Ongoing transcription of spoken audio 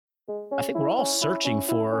I think we're all searching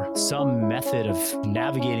for some method of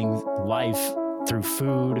navigating life through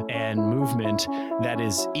food and movement that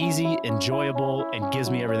is easy, enjoyable, and gives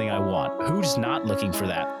me everything I want. Who's not looking for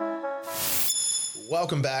that?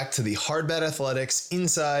 Welcome back to the Hardbat Athletics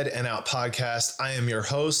Inside and Out podcast. I am your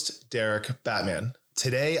host, Derek Batman.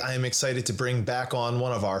 Today, I am excited to bring back on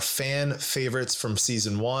one of our fan favorites from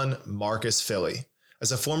season 1, Marcus Filly.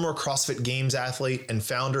 As a former CrossFit Games athlete and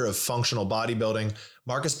founder of Functional Bodybuilding,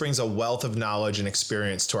 Marcus brings a wealth of knowledge and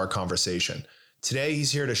experience to our conversation. Today,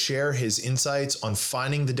 he's here to share his insights on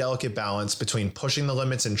finding the delicate balance between pushing the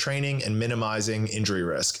limits in training and minimizing injury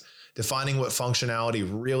risk, defining what functionality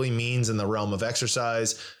really means in the realm of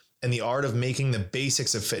exercise, and the art of making the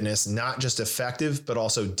basics of fitness not just effective, but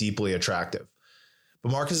also deeply attractive.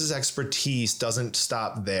 But Marcus's expertise doesn't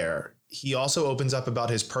stop there. He also opens up about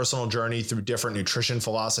his personal journey through different nutrition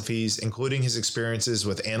philosophies, including his experiences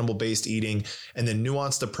with animal-based eating and the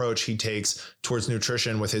nuanced approach he takes towards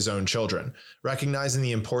nutrition with his own children, recognizing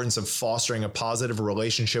the importance of fostering a positive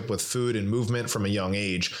relationship with food and movement from a young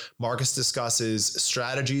age. Marcus discusses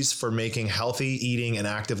strategies for making healthy eating and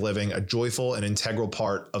active living a joyful and integral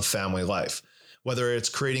part of family life. Whether it's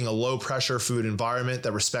creating a low-pressure food environment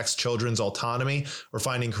that respects children's autonomy or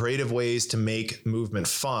finding creative ways to make movement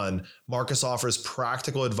fun, Marcus offers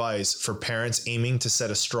practical advice for parents aiming to set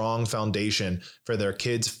a strong foundation for their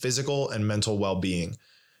kids' physical and mental well-being.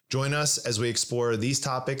 Join us as we explore these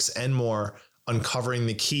topics and more, uncovering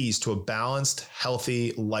the keys to a balanced,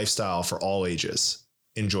 healthy lifestyle for all ages.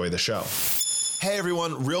 Enjoy the show. Hey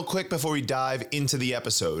everyone, real quick before we dive into the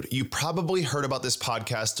episode, you probably heard about this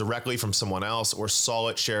podcast directly from someone else or saw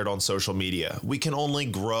it shared on social media. We can only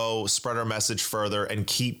grow, spread our message further, and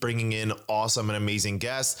keep bringing in awesome and amazing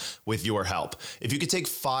guests with your help. If you could take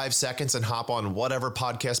 5 seconds and hop on whatever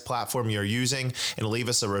podcast platform you're using and leave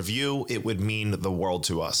us a review, it would mean the world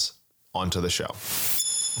to us. On to the show.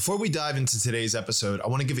 Before we dive into today's episode, I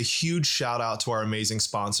want to give a huge shout out to our amazing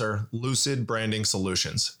sponsor, Lucid Branding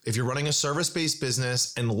Solutions. If you're running a service-based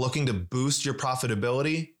business and looking to boost your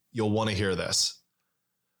profitability, you'll want to hear this.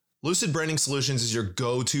 Lucid Branding Solutions is your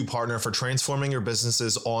go-to partner for transforming your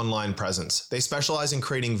business's online presence. They specialize in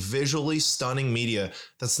creating visually stunning media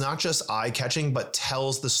that's not just eye-catching, but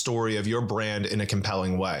tells the story of your brand in a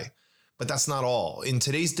compelling way. But that's not all. In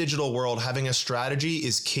today's digital world, having a strategy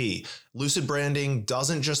is key. Lucid Branding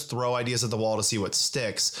doesn't just throw ideas at the wall to see what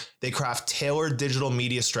sticks. They craft tailored digital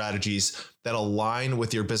media strategies that align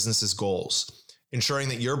with your business's goals, ensuring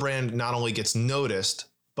that your brand not only gets noticed,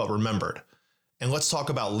 but remembered. And let's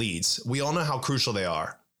talk about leads. We all know how crucial they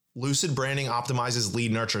are. Lucid Branding optimizes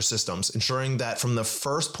lead nurture systems, ensuring that from the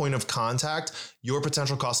first point of contact, your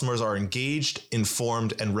potential customers are engaged,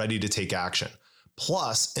 informed, and ready to take action.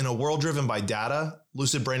 Plus, in a world driven by data,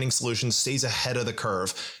 Lucid Branding Solutions stays ahead of the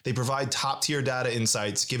curve. They provide top-tier data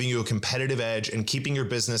insights, giving you a competitive edge and keeping your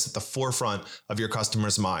business at the forefront of your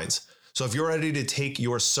customers' minds. So if you're ready to take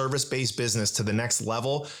your service-based business to the next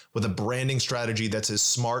level with a branding strategy that's as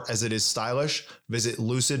smart as it is stylish, visit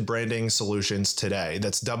Lucid Branding Solutions today.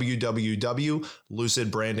 That's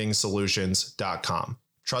www.lucidbrandingsolutions.com.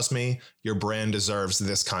 Trust me, your brand deserves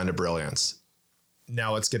this kind of brilliance.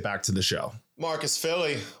 Now let's get back to the show. Marcus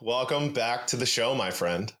Filly, welcome back to the show, my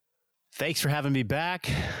friend. Thanks for having me back.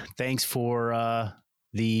 Thanks for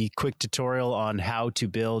the quick tutorial on how to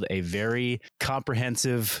build a very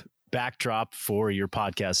comprehensive backdrop for your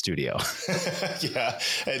podcast studio. Yeah.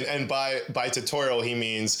 And by tutorial, he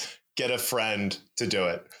means get a friend to do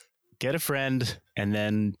it. Get a friend and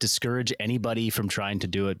then discourage anybody from trying to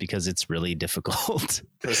do it because it's really difficult.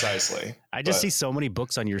 Precisely. I just see so many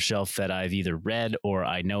books on your shelf that I've either read or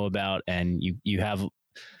I know about, and you have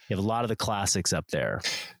a lot of the classics up there.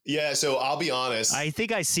 Yeah, so I'll be honest. I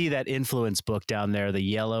think I see that influence book down there, the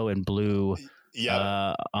yellow and blue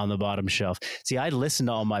on the bottom shelf. See, I listen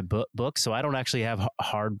to all my books, so I don't actually have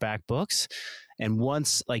hardback books. And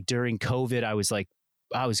once, like during COVID, I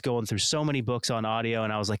was going through so many books on audio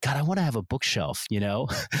and I was like, God, I want to have a bookshelf, you know,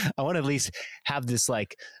 I want to at least have this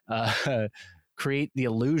create the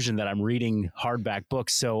illusion that I'm reading hardback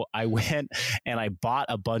books. So I went and I bought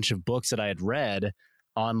a bunch of books that I had read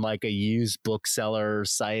on like a used bookseller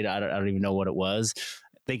site. I don't even know what it was,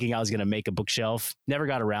 thinking I was going to make a bookshelf. Never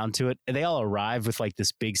got around to it. And they all arrived with like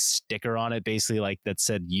this big sticker on it, basically like that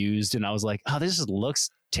said used. And I was like, oh, this just looks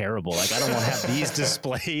terrible. Like, I don't want to have these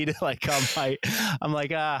displayed like on my, I'm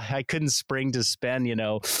like, I couldn't spring to spend,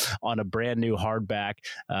 on a brand new hardback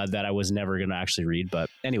that I was never going to actually read. But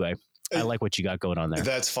anyway, I like what you got going on there.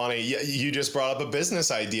 That's funny. You just brought up a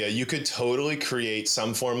business idea. You could totally create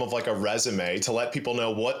some form of like a resume to let people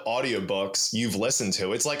know what audiobooks you've listened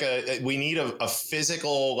to. It's like we need a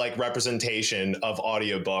physical like representation of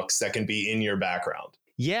audiobooks that can be in your background.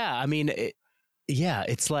 Yeah. I mean,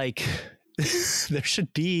 it's like there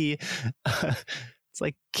should be, it's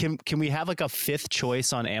like, can we have like a fifth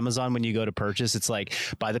choice on Amazon when you go to purchase? It's like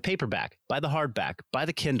buy the paperback, buy the hardback, buy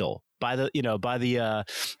the Kindle, buy the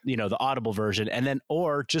the Audible version, and then,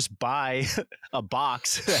 or just buy a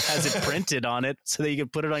box that has it printed on it so that you can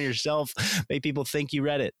put it on your shelf, make people think you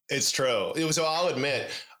read it. It's true. So I'll admit,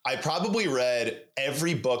 I probably read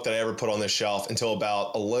every book that I ever put on this shelf until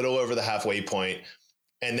about a little over the halfway point.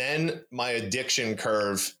 And then my addiction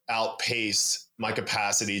curve outpaced my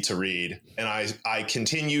capacity to read. And I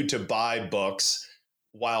continued to buy books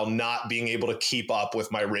while not being able to keep up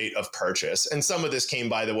with my rate of purchase. And some of this came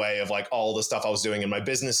by the way of like all the stuff I was doing in my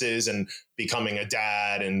businesses and becoming a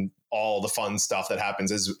dad and all the fun stuff that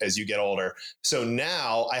happens as you get older. So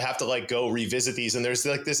now I have to like go revisit these. And there's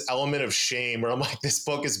like this element of shame where I'm like, this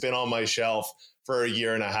book has been on my shelf for a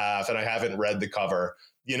year and a half and I haven't read the cover,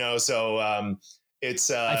 so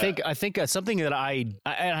it's I think something that I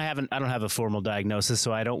don't have a formal diagnosis,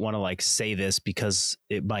 so I don't want to like say this because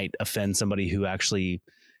it might offend somebody who actually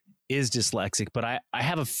is dyslexic, but I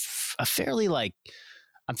have a fairly like,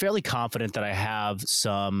 I'm fairly confident that I have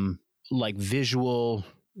some like visual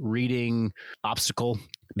reading obstacle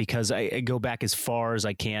because I go back as far as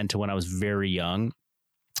I can to when I was very young,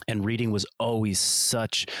 and reading was always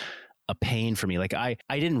such a pain for me. Like I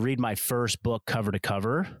didn't read my first book cover to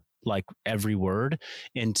cover, like every word,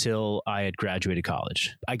 until I had graduated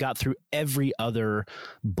college. I got through every other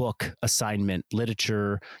book assignment,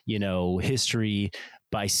 literature, history,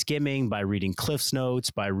 by skimming, by reading Cliff's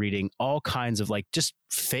Notes, by reading all kinds of like just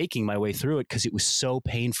faking my way through it because it was so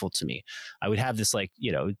painful to me. I would have this like,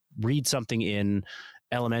 read something in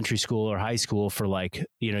elementary school or high school for like,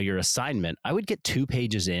 your assignment. I would get 2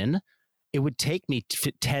 pages in. It would take me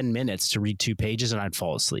 10 minutes to read 2 pages and I'd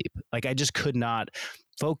fall asleep. Like I just could not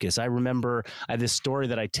focus. I remember I have this story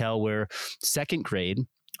that I tell where 2nd grade,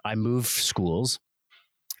 I moved schools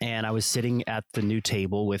and I was sitting at the new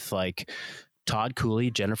table with like Todd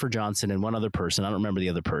Cooley, Jennifer Johnson, and one other person. I don't remember the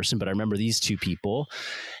other person, but I remember these 2 people.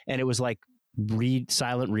 And it was like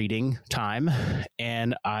silent reading time.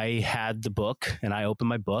 And I had the book and I opened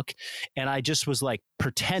my book and I just was like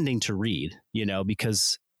pretending to read,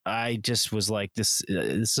 because I just was like, this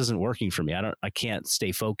isn't working for me. I can't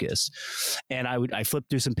stay focused. And I flipped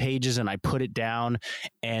through some pages and I put it down,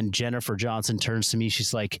 and Jennifer Johnson turns to me.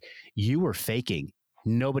 She's like, "You were faking.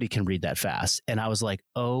 Nobody can read that fast." And I was like,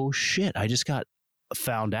 oh shit, I just got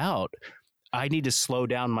found out. I need to slow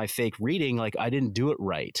down my fake reading. Like I didn't do it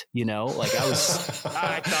right. Like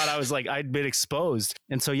I thought I was like, I'd been exposed.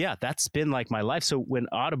 And so, yeah, that's been like my life. So when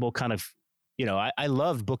Audible kind of, I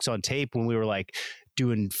loved books on tape when we were like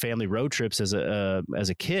doing family road trips as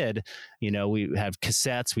a kid. We have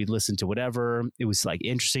cassettes, we'd listen to whatever. It was like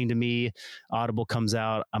interesting to me. Audible comes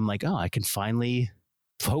out. I'm like, oh, I can finally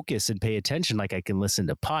focus and pay attention. Like I can listen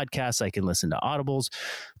to podcasts, I can listen to audibles.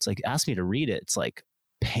 It's like, ask me to read it. It's like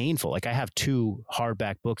painful. Like I have 2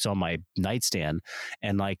 hardback books on my nightstand,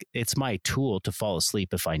 and like it's my tool to fall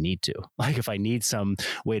asleep if I need to. Like if I need some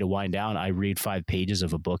way to wind down, I read 5 pages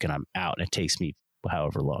of a book and I'm out, and it takes me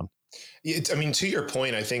however long. To your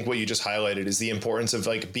point, I think what you just highlighted is the importance of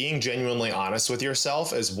like being genuinely honest with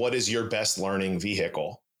yourself as what is your best learning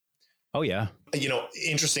vehicle. Oh yeah.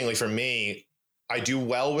 Interestingly for me, I do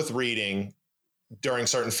well with reading during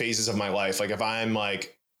certain phases of my life. Like if I'm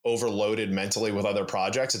like overloaded mentally with other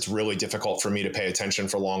projects, it's really difficult for me to pay attention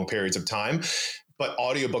for long periods of time. But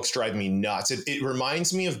audiobooks drive me nuts. It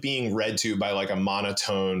reminds me of being read to by like a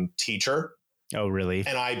monotone teacher. Oh, really?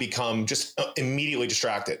 And I become just immediately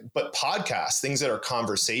distracted. But podcasts, things that are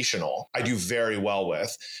conversational, I do very well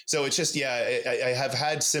with. So it's just, I have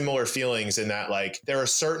had similar feelings in that, like, there are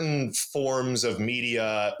certain forms of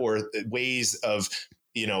media or ways of,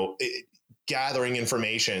 gathering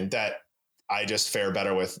information that I just fare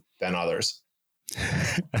better with than others.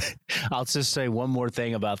 I'll just say one more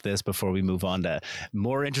thing about this before we move on to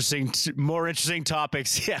more interesting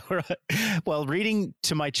topics. Yeah. Well, reading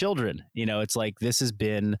to my children, it's like, this has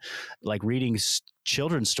been like reading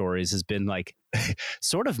children's stories has been like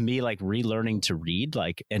sort of me like relearning to read,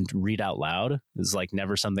 like, and read out loud is like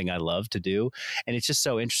never something I love to do. And it's just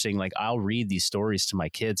so interesting. Like I'll read these stories to my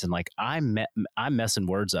kids and like I'm messing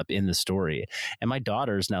words up in the story. And my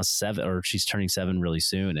daughter's now 7, or she's turning 7 really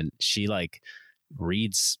soon. And she like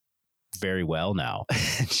reads very well now.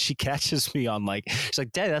 She catches me on like, she's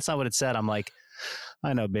like, "Dad, that's not what it said." I'm like,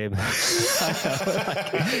 I know, babe.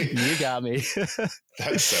 I know. You got me.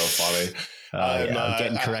 That's so funny. I'm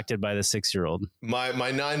getting corrected by the 6-year-old. My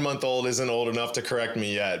 9-month-old isn't old enough to correct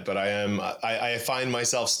me yet, but I find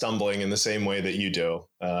myself stumbling in the same way that you do.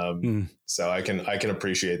 So I can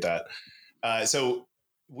appreciate that. So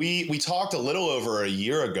we talked a little over a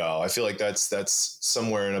year ago. I feel like that's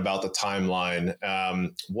somewhere in about the timeline.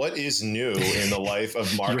 What is new in the life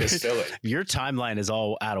of Marcus Filly? Your timeline is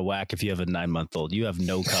all out of whack. If you have a 9-month-old, you have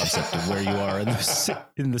no concept of where you are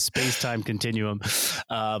in the space-time continuum.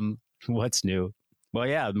 What's new? Well,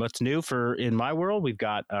 yeah, what's new in my world? We've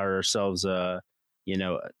got ourselves, a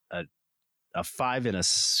 5 and a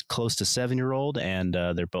close to 7-year-old, and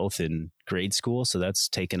they're both in grade school. So that's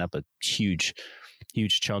taken up a huge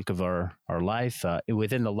chunk of our life.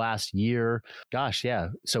 Within the last year,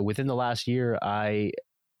 So within the last year, I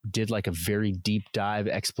did like a very deep dive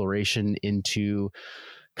exploration into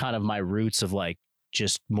kind of my roots of like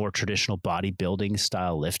just more traditional bodybuilding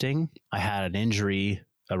style lifting. I had an injury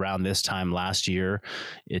around this time last year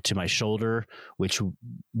to my shoulder, which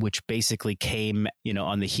basically came,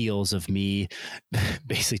 on the heels of me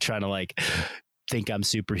basically trying to like think I'm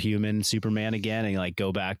Superman again, and like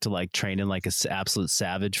go back to like training like an absolute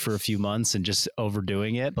savage for a few months and just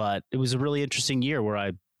overdoing it. But it was a really interesting year where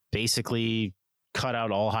I basically cut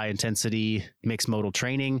out all high intensity mixed modal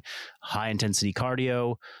training, high intensity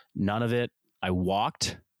cardio, none of it. I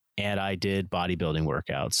walked and I did bodybuilding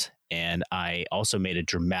workouts. And I also made a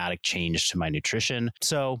dramatic change to my nutrition.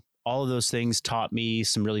 So all of those things taught me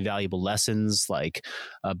some really valuable lessons, like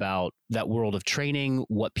about that world of training,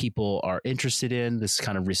 what people are interested in. This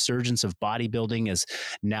kind of resurgence of bodybuilding is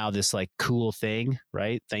now this like cool thing,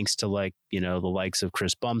 right? Thanks to like, the likes of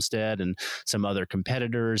Chris Bumstead and some other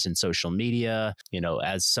competitors and social media.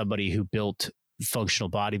 As somebody who built functional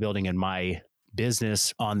bodybuilding in my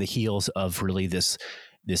business on the heels of really this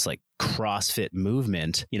like CrossFit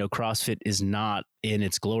movement, CrossFit is not in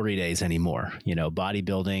its glory days anymore.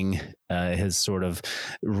 Bodybuilding has sort of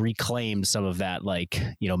reclaimed some of that like,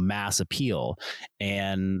 mass appeal.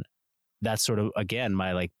 And that's sort of, again,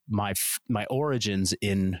 my origins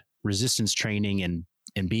in resistance training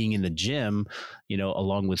and being in the gym,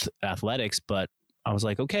 along with athletics. But I was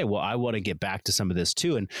like, okay, well, I want to get back to some of this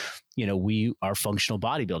too. And, we are functional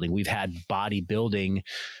bodybuilding. We've had bodybuilding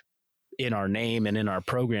in our name and in our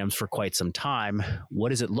programs for quite some time. What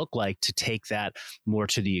does it look like to take that more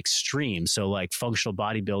to the extreme? So like functional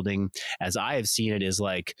bodybuilding, as I have seen it, is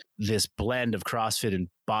like this blend of CrossFit and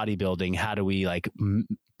bodybuilding. How do we like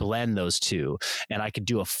blend those two? And I could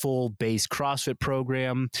do a full base CrossFit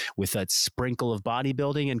program with a sprinkle of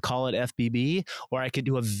bodybuilding and call it FBB, or I could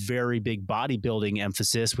do a very big bodybuilding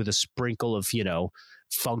emphasis with a sprinkle of,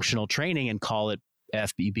 functional training and call it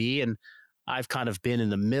FBB. And I've kind of been in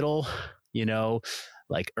the middle,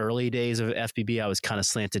 like early days of FBB, I was kind of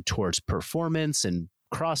slanted towards performance and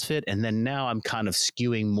CrossFit. And then now I'm kind of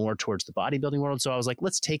skewing more towards the bodybuilding world. So I was like,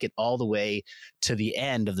 let's take it all the way to the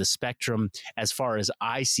end of the spectrum as far as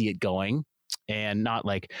I see it going, and not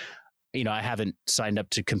like, I haven't signed up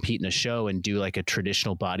to compete in a show and do like a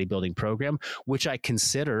traditional bodybuilding program, which I've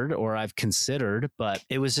considered, but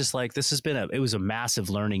it was just like, it was a massive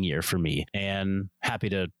learning year for me, and happy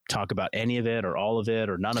to talk about any of it or all of it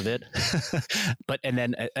or none of it.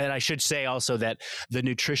 And I should say also that the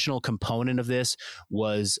nutritional component of this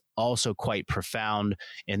was also quite profound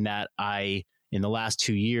in that in the last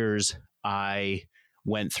 2 years, I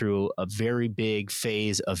went through a very big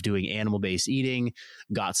phase of doing animal-based eating,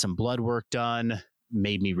 got some blood work done,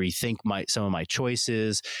 made me rethink some of my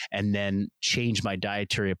choices, and then change my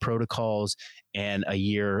dietary protocols. And a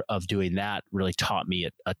year of doing that really taught me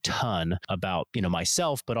a ton about,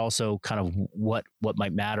 myself, but also kind of what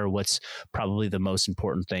might matter, what's probably the most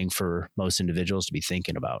important thing for most individuals to be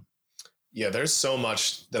thinking about. Yeah, there's so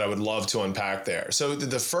much that I would love to unpack there. So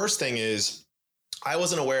the first thing is, I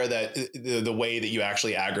wasn't aware that the way that you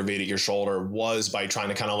actually aggravated your shoulder was by trying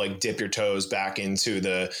to kind of like dip your toes back into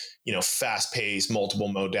the, fast paced, multiple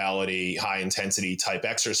modality, high intensity type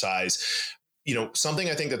exercise.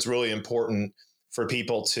 Something I think that's really important for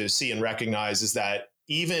people to see and recognize is that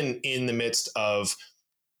even in the midst of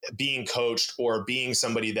being coached or being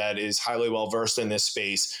somebody that is highly well versed in this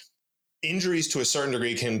space, injuries to a certain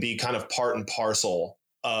degree can be kind of part and parcel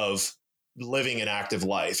of living an active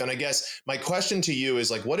life. And I guess my question to you is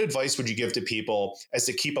like, what advice would you give to people as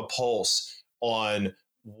to keep a pulse on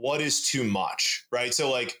what is too much, right? So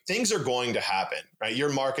like things are going to happen, right?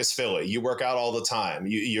 You're Marcus Filly, you work out all the time.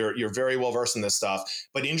 You're very well versed in this stuff,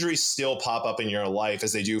 but injuries still pop up in your life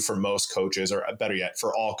as they do for most coaches, or better yet,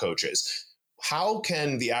 for all coaches. How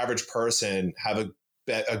can the average person have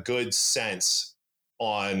a good sense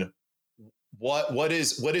on what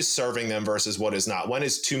is serving them versus what is not? When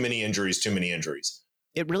is too many injuries?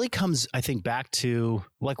 It really comes, I think, back to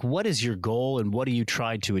like, what is your goal and what are you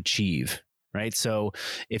trying to achieve? Right. So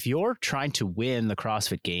if you're trying to win the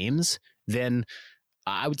CrossFit Games, then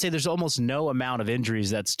I would say there's almost no amount of injuries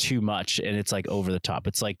that's too much. And it's like over the top.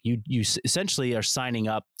 It's like you essentially are signing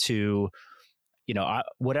up to,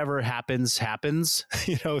 whatever happens.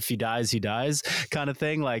 If he dies, he dies kind of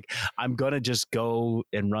thing. Like, I'm going to just go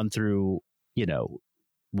and run through,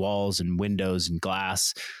 walls and windows and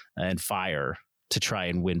glass and fire to try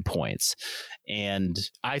and win points. And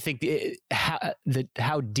I think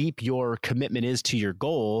how deep your commitment is to your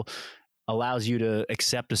goal allows you to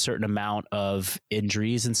accept a certain amount of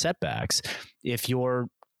injuries and setbacks. If you're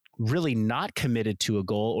really not committed to a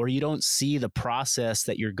goal, or you don't see the process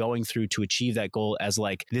that you're going through to achieve that goal as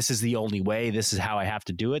like, this is the only way, this is how I have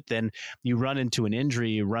to do it, then you run into an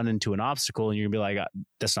injury, you run into an obstacle, and you're gonna be like,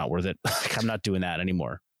 that's not worth it. I'm not doing that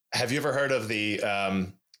anymore. Have you ever heard of the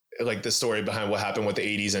story behind what happened with the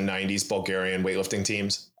 80s and 90s Bulgarian weightlifting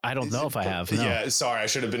teams? I don't know if I have. No. Yeah, sorry, I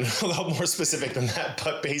should have been a lot more specific than that.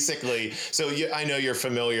 But basically, I know you're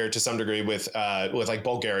familiar to some degree with like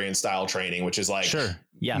Bulgarian-style training, which is like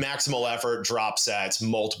maximal effort, drop sets,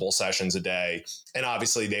 multiple sessions a day. And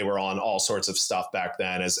obviously, they were on all sorts of stuff back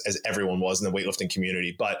then, as everyone was in the weightlifting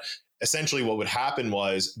community. But essentially, what would happen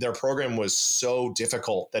was their program was so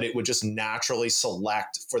difficult that it would just naturally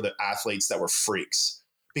select for the athletes that were freaks,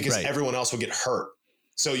 because everyone else would get hurt.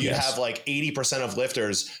 So you'd have like 80% of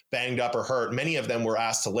lifters banged up or hurt. Many of them were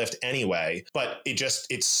asked to lift anyway, but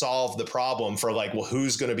it solved the problem for like, well,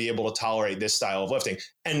 who's going to be able to tolerate this style of lifting?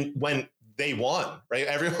 And when they won, right?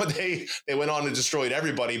 Everyone, they went on and destroyed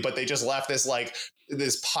everybody, but they just left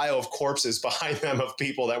this pile of corpses behind them of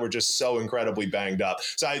people that were just so incredibly banged up.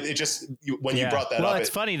 So you brought that up. Well, it's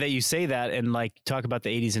funny that you say that and like talk about the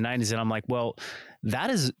 80s and 90s. And I'm like, well,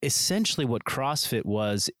 that is essentially what CrossFit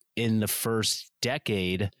was in the first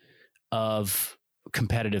decade of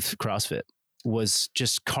competitive CrossFit. Was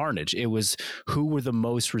just carnage. It was who were the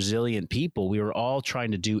most resilient people. We were all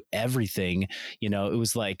trying to do everything. It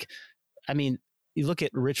was like, I mean, you look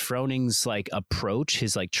at Rich Froning's like approach,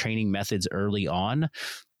 his like training methods early on.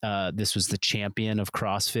 This was the champion of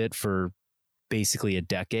CrossFit for basically a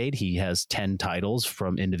decade. He has 10 titles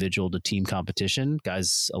from individual to team competition.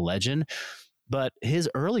 Guy's a legend. But his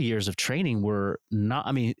early years of training were not,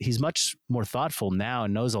 I mean, he's much more thoughtful now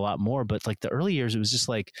and knows a lot more. But like the early years, it was just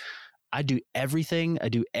like, I do everything.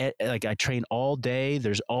 I train all day.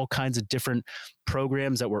 There's all kinds of different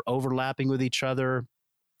programs that were overlapping with each other.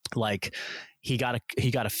 Like he got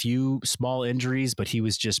a few small injuries, but he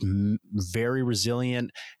was just very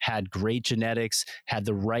resilient, had great genetics, had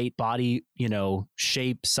the right body,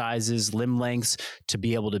 shape, sizes, limb lengths to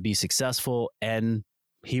be able to be successful. And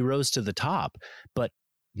he rose to the top. But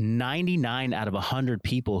 99 out of 100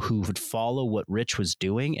 people who would follow what Rich was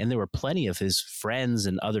doing, and there were plenty of his friends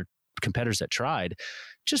and other competitors that tried,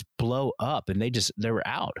 just blow up and they were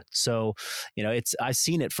out. So, I've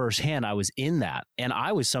seen it firsthand. I was in that. And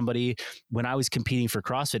I was somebody when I was competing for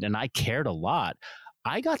CrossFit and I cared a lot.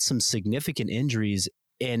 I got some significant injuries,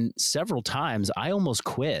 and several times I almost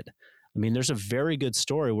quit. I mean, there's a very good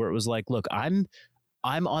story where it was like, look, I'm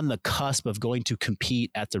on the cusp of going to compete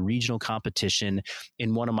at the regional competition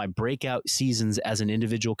in one of my breakout seasons as an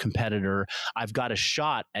individual competitor. I've got a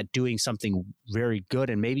shot at doing something very good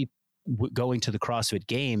and maybe going to the CrossFit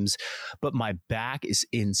Games, but my back is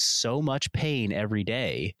in so much pain every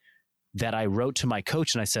day that I wrote to my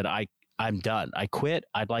coach and I said, I'm done. I quit.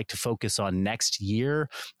 I'd like to focus on next year.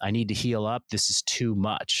 I need to heal up. This is too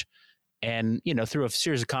much. And, through a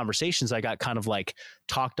series of conversations, I got kind of like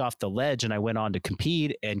talked off the ledge, and I went on to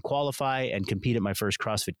compete and qualify and compete at my first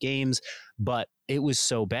CrossFit Games. But it was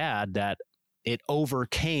so bad that it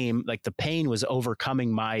overcame, like the pain was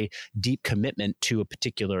overcoming my deep commitment to a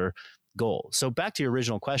particular goal. So back to your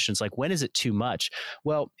original questions, like when is it too much?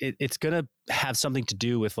 Well, it's going to have something to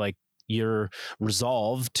do with like your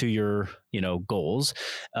resolve to your, goals.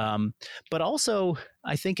 But also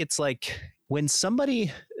I think it's like, when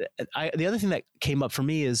somebody, the other thing that came up for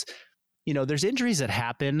me is, there's injuries that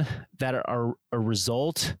happen that are a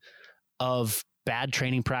result of bad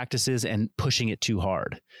training practices and pushing it too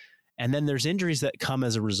hard. And then there's injuries that come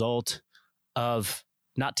as a result of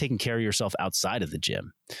not taking care of yourself outside of the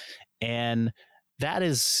gym. And that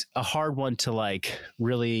is a hard one to like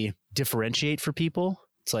really differentiate for people.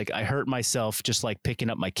 It's like I hurt myself just like picking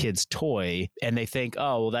up my kid's toy, and they think,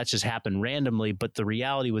 oh, well, that just happened randomly. But the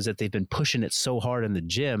reality was that they've been pushing it so hard in the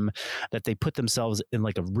gym that they put themselves in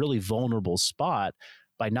like a really vulnerable spot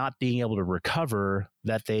by not being able to recover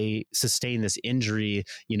that they sustain this injury,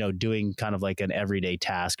 doing kind of like an everyday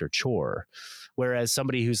task or chore. Whereas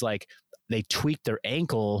somebody who's like, they tweak their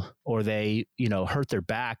ankle or they, hurt their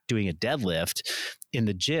back doing a deadlift in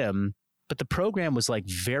the gym, but the program was like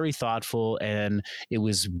very thoughtful and it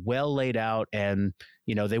was well laid out and,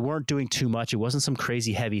 they weren't doing too much. It wasn't some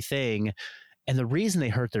crazy heavy thing. And the reason they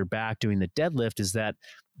hurt their back doing the deadlift is that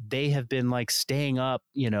they have been like staying up,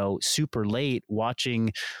 super late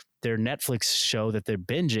watching their Netflix show that they're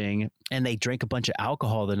binging, and they drink a bunch of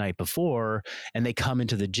alcohol the night before, and they come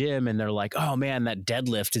into the gym and they're like, oh man, that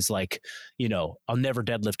deadlift is like, I'll never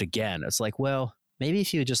deadlift again. It's like, well, maybe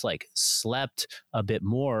if you had just like slept a bit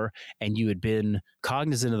more and you had been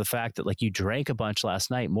cognizant of the fact that like you drank a bunch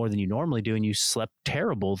last night more than you normally do and you slept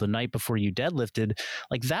terrible the night before you deadlifted,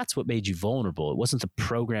 like that's what made you vulnerable. It wasn't the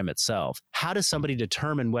program itself. How does somebody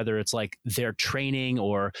determine whether it's like their training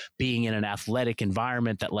or being in an athletic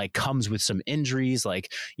environment that like comes with some injuries,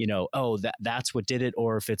 like, that's what did it,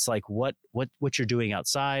 or if it's like what you're doing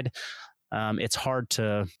outside? It's hard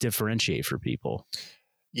to differentiate for people.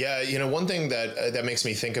 Yeah, one thing that makes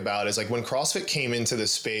me think about is like when CrossFit came into the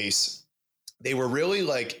space, they were really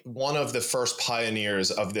like one of the first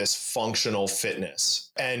pioneers of this functional fitness.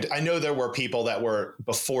 And I know there were people that were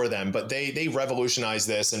before them, but they revolutionized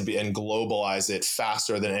this and globalized it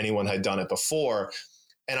faster than anyone had done it before.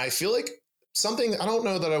 And I feel like something, I don't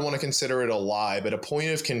know that I want to consider it a lie, but a point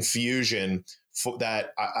of confusion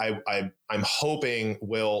that I'm hoping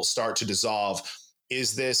will start to dissolve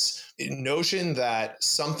is this notion that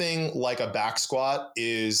something like a back squat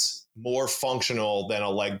is more functional than a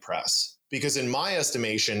leg press. Because in my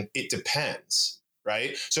estimation, it depends,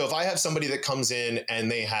 right? So if I have somebody that comes in and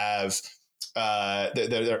they have,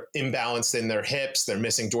 they're imbalanced in their hips, they're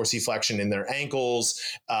missing dorsiflexion in their ankles,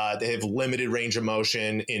 they have limited range of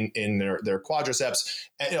motion in their quadriceps,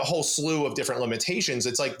 and a whole slew of different limitations,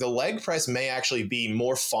 it's like the leg press may actually be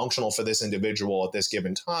more functional for this individual at this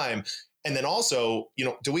given time. And then also,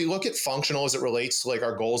 do we look at functional as it relates to like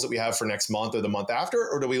our goals that we have for next month or the month after,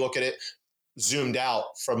 or do we look at it zoomed out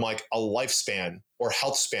from like a lifespan or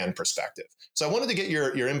health span perspective? So I wanted to get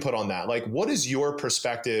your input on that. Like, what is your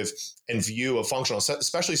perspective and view of functional,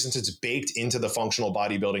 especially since it's baked into the functional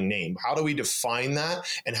bodybuilding name? How do we define that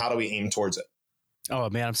and how do we aim towards it?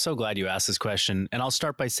 Oh man, I'm so glad you asked this question. And I'll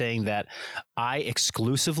start by saying that I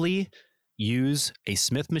exclusively use a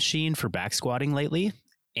Smith machine for back squatting lately,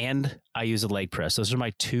 and I use a leg press. Those are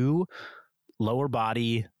my two lower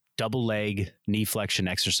body double leg knee flexion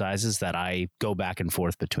exercises that I go back and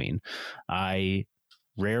forth between. I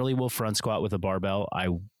rarely will front squat with a barbell. I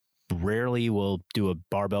rarely will do a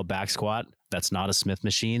barbell back squat. That's not a Smith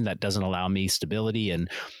machine. That doesn't allow me stability and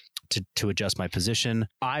to adjust my position.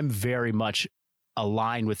 I'm very much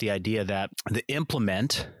aligned with the idea that the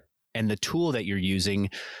implement and the tool that you're using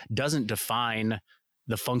doesn't define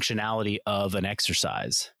the functionality of an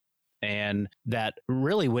exercise. And that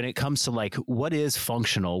really, when it comes to like, what is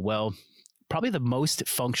functional? Well, probably the most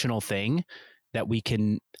functional thing that we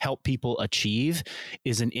can help people achieve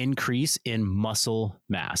is an increase in muscle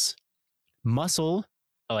mass. Muscle,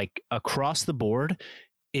 like across the board,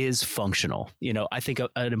 is functional. I think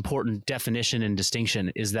an important definition and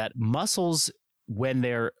distinction is that muscles, when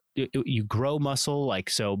you grow muscle, like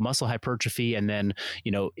so muscle hypertrophy and then,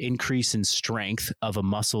 increase in strength of a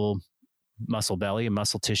muscle belly and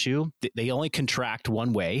muscle tissue, they only contract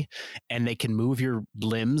one way, and they can move your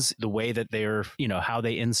limbs the way that they're, how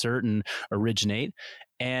they insert and originate.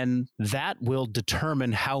 And that will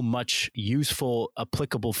determine how much useful,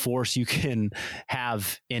 applicable force you can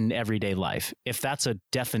have in everyday life. If that's a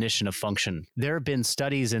definition of function, there have been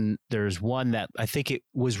studies, and there's one that I think it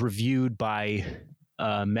was reviewed by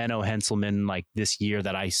Menno Henselman like this year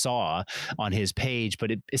that I saw on his page,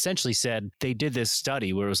 but it essentially said they did this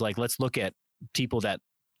study where it was like, let's look at people that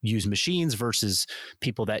use machines versus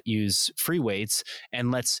people that use free weights,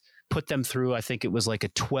 and let's put them through, I think it was like a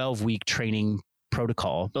 12-week training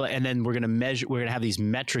protocol. And then we're going to have these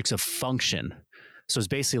metrics of function. So it's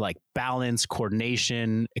basically like balance,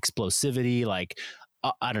 coordination, explosivity, like,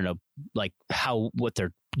 I don't know, like what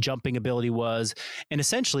their jumping ability was. And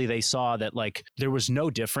essentially they saw that like there was no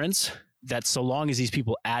difference, that so long as these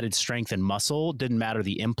people added strength and muscle, didn't matter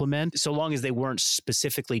the implement, so long as they weren't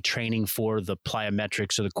specifically training for the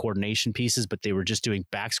plyometrics or the coordination pieces, but they were just doing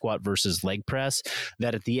back squat versus leg press,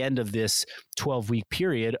 that at the end of this 12-week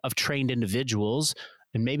period of trained individuals,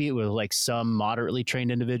 and maybe it was like some moderately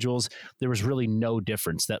trained individuals, there was really no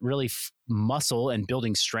difference. That really muscle and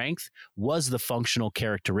building strength was the functional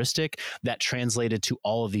characteristic that translated to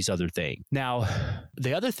all of these other things. Now,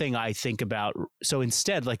 the other thing I think about, so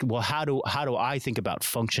instead, like, well, how do I think about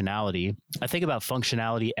functionality? I think about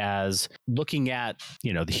functionality as looking at,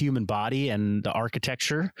 the human body and the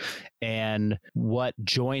architecture and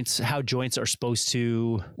how joints are supposed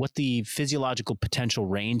to, what the physiological potential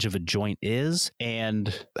range of a joint is,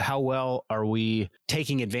 and how well are we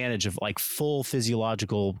taking advantage of like full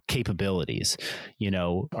physiological capabilities.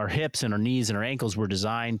 Our hips and our knees and our ankles were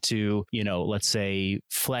designed to, let's say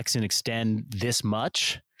flex and extend this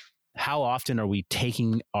much. How often are we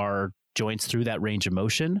taking our joints through that range of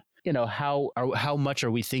motion? How much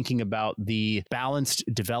are we thinking about the balanced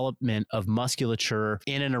development of musculature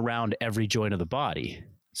in and around every joint of the body?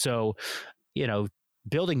 So,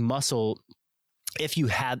 building muscle, if you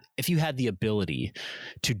had the ability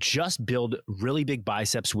to just build really big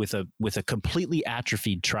biceps with a completely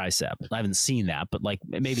atrophied tricep, I haven't seen that, but like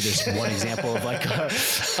maybe there's one example of like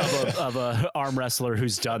of a arm wrestler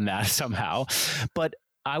who's done that somehow. But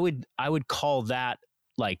I would call that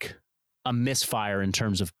like a misfire in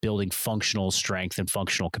terms of building functional strength and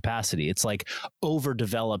functional capacity. It's like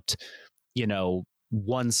overdeveloped,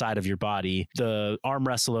 one side of your body. The arm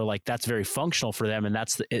wrestler, like that's very functional for them, and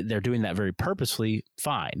they're doing that very purposefully,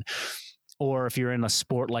 fine. Or if you're in a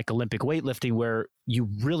sport like Olympic weightlifting where you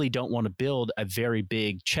really don't want to build a very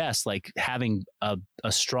big chest, like having a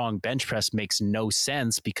strong bench press makes no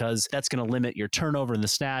sense because that's going to limit your turnover in the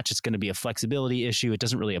snatch. It's going to be a flexibility issue. It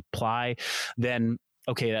doesn't really apply. Then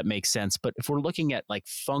okay, that makes sense. But if we're looking at like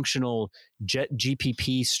functional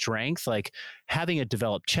GPP strength, like having a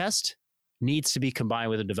developed chest needs to be combined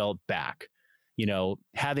with a developed back.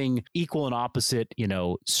 Having equal and opposite,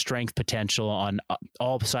 strength potential on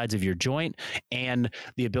all sides of your joint and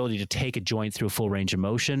the ability to take a joint through a full range of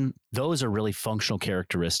motion. Those are really functional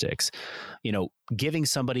characteristics. Giving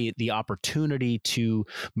somebody the opportunity to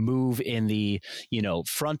move in the,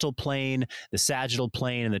 frontal plane, the sagittal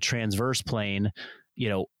plane, and the transverse plane,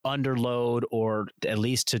 under load, or at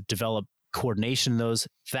least to develop coordination in those,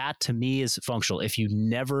 that to me is functional. If you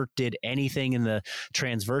never did anything in the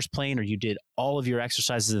transverse plane, or you did all of your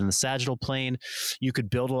exercises in the sagittal plane, you could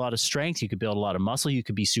build a lot of strength, you could build a lot of muscle, you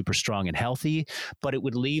could be super strong and healthy, but it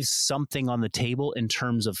would leave something on the table in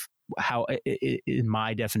terms of how, in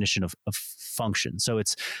my definition of function. So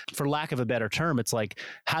it's, for lack of a better term, it's like,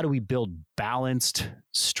 how do we build balanced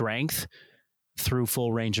strength through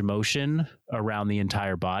full range of motion around the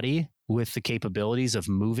entire body with the capabilities of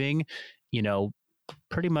moving,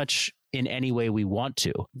 pretty much in any way we want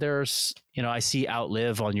to. There's, I see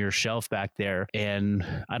Outlive on your shelf back there, and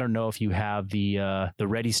I don't know if you have the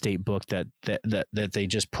Ready State book that they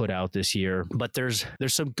just put out this year, but there's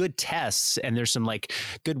some good tests, and there's some like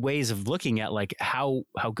good ways of looking at like how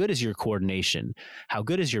good is your coordination, how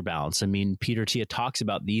good is your balance. I mean, Peter Tia talks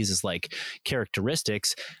about these as like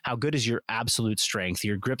characteristics. How good is your absolute strength,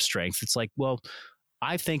 your grip strength? It's like, well,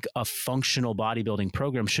 I think a functional bodybuilding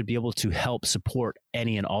program should be able to help support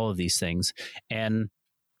any and all of these things. And,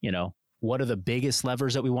 what are the biggest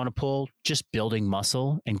levers that we want to pull? Just building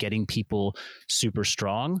muscle and getting people super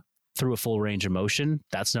strong through a full range of motion.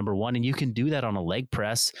 That's number one. And you can do that on a leg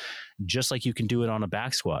press, just like you can do it on a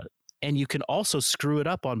back squat. And you can also screw it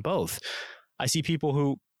up on both. I see people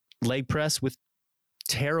who leg press with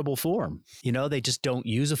terrible form. They just don't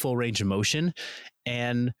use a full range of motion.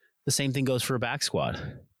 And the same thing goes for a back squat.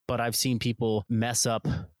 But I've seen people mess up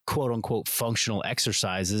quote unquote functional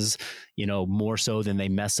exercises, more so than they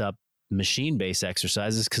mess up machine-based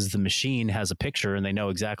exercises, because the machine has a picture and they know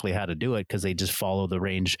exactly how to do it because they just follow the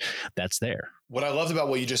range that's there. What I loved about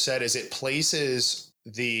what you just said is it places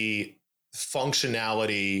the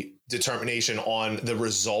functionality determination on the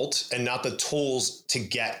result and not the tools to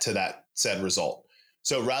get to that said result.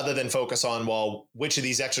 So rather than focus on, well, which of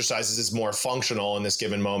these exercises is more functional in this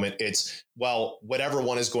given moment, it's, well, whatever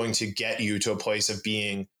one is going to get you to a place of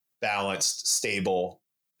being balanced, stable,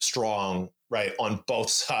 strong, right, on both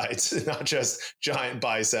sides, not just giant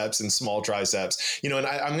biceps and small triceps. And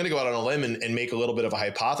I'm going to go out on a limb and make a little bit of a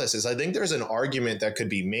hypothesis. I think there's an argument that could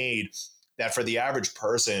be made that for the average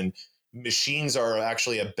person, machines are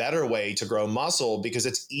actually a better way to grow muscle because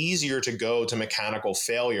it's easier to go to mechanical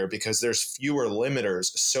failure because there's fewer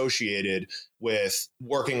limiters associated with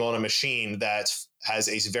working on a machine that has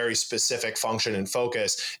a very specific function and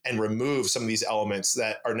focus and remove some of these elements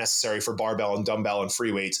that are necessary for barbell and dumbbell and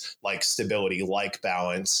free weights, like stability, like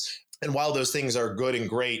balance. And while those things are good and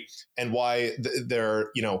great, and why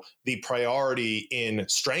they're, the priority in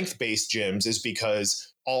strength-based gyms is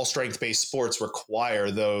because all strength-based sports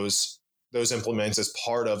require those implements as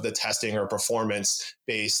part of the testing or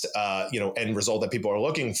performance-based, end result that people are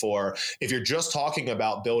looking for. If you're just talking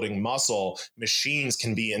about building muscle, machines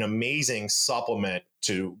can be an amazing supplement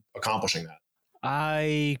to accomplishing that.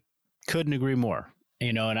 I couldn't agree more.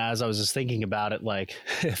 And as I was just thinking about it, like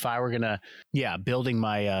if I were gonna, building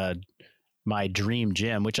my my dream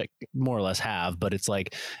gym, which I more or less have, but it's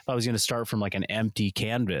like if I was going to start from like an empty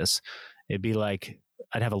canvas, it'd be like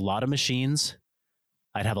I'd have a lot of machines,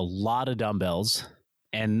 I'd have a lot of dumbbells,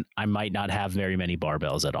 and I might not have very many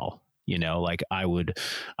barbells at all. Like I would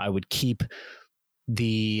keep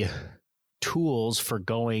the tools for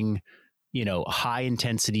going, high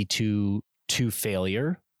intensity to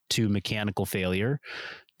failure, to mechanical failure,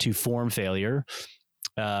 to form failure.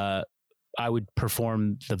 I would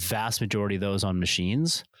perform the vast majority of those on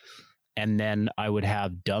machines. And then I would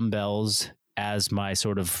have dumbbells as my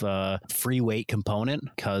sort of free weight component,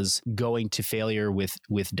 because going to failure with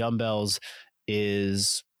dumbbells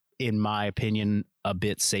is, in my opinion, a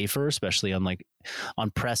bit safer, especially on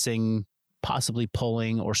pressing, possibly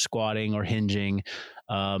pulling or squatting or hinging,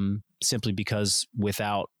 simply because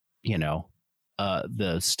without,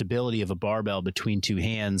 the stability of a barbell between two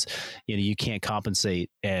hands, you can't compensate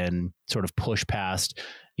and sort of push past,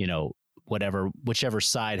 whichever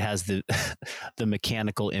side has the the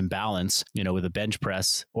mechanical imbalance, with a bench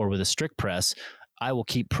press or with a strict press. I will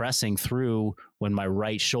keep pressing through when my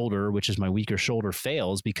right shoulder, which is my weaker shoulder,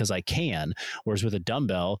 fails, because I can. Whereas with a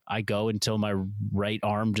dumbbell, I go until my right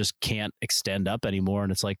arm just can't extend up anymore.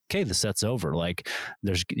 And it's like, okay, the set's over. Like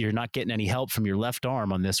you're not getting any help from your left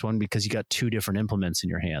arm on this one because you got two different implements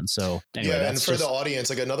in your hand. So anyway, and for the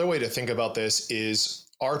audience, like another way to think about this is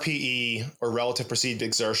RPE, or relative perceived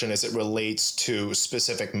exertion, as it relates to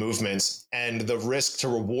specific movements, and the risk to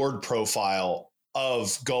reward profile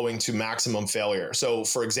of going to maximum failure. So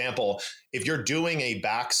for example, if you're doing a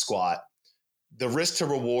back squat, the risk to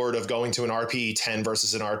reward of going to an RPE 10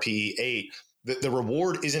 versus an RPE 8, the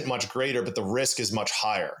reward isn't much greater, but the risk is much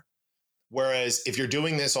higher. Whereas if you're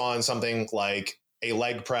doing this on something like a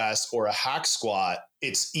leg press or a hack squat,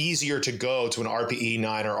 it's easier to go to an RPE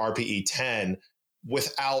 9 or RPE 10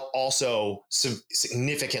 without also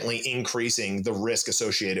significantly increasing the risk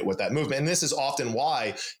associated with that movement. And this is often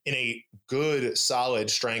why in a good, solid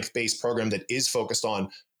strength-based program that is focused on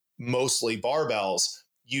mostly barbells,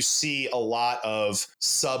 you see a lot of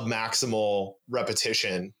sub-maximal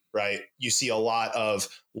repetition, right? You see a lot of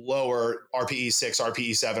lower RPE 6,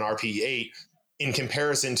 RPE 7, RPE 8 in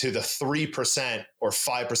comparison to the 3% or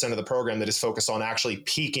 5% of the program that is focused on actually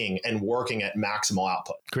peaking and working at maximal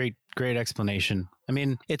output. Great explanation. I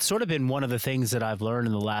mean, it's sort of been one of the things that I've learned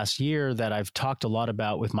in the last year that I've talked a lot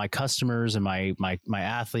about with my customers and my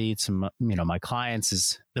athletes and my clients,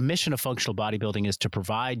 is the mission of functional bodybuilding is to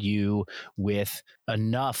provide you with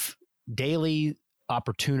enough daily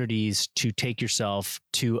opportunities to take yourself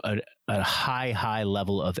to a high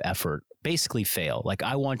level of effort, basically fail. Like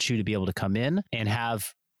I want you to be able to come in and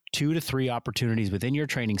have 2 to 3 opportunities within your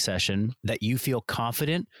training session that you feel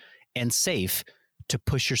confident and safe to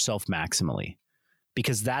push yourself maximally,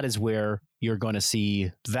 because that is where you're going to see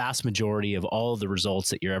the vast majority of all of the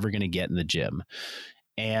results that you're ever going to get in the gym.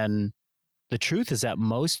 And the truth is that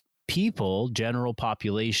most people, general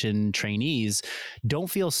population trainees, don't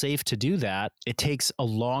feel safe to do that. It takes a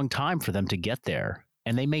long time for them to get there,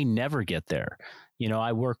 and they may never get there.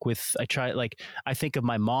 I think of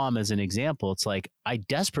my mom as an example. It's like, I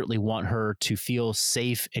desperately want her to feel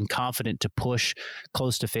safe and confident to push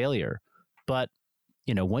close to failure. But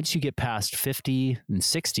once you get past 50 and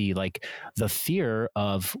 60, like the fear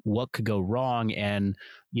of what could go wrong and,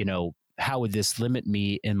 how would this limit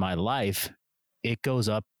me in my life, it goes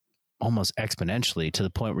up almost exponentially to the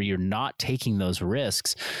point where you're not taking those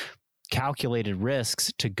risks, calculated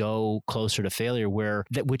risks, to go closer to failure,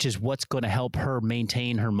 which is what's going to help her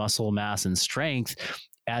maintain her muscle mass and strength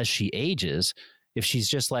as she ages. If she's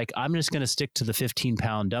just like, I'm just going to stick to the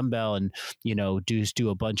 15-pound dumbbell and, do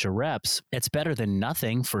a bunch of reps, it's better than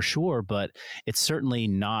nothing for sure, but it's certainly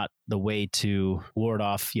not the way to ward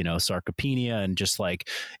off, sarcopenia and just like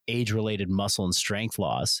age-related muscle and strength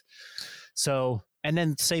loss. So, and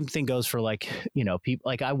then same thing goes for people,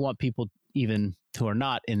 like I want people even who are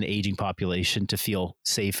not in the aging population to feel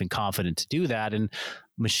safe and confident to do that. And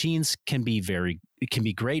machines can be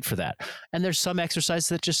great for that. And there's some exercises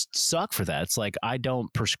that just suck for that. It's like, I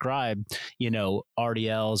don't prescribe,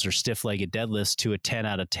 RDLs or stiff-legged deadlifts to a 10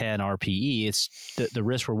 out of 10 RPE. It's the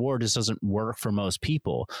risk reward just doesn't work for most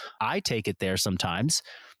people. I take it there sometimes,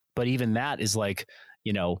 but even that is like,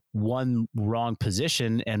 one wrong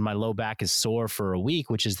position and my low back is sore for a week,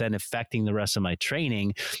 which is then affecting the rest of my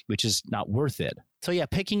training, which is not worth it. So yeah,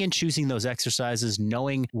 picking and choosing those exercises,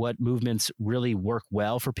 knowing what movements really work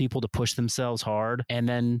well for people to push themselves hard, and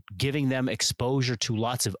then giving them exposure to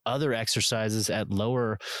lots of other exercises at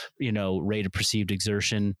lower, rate of perceived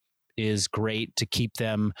exertion is great to keep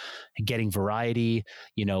them getting variety,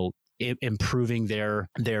 improving their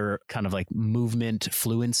kind of like movement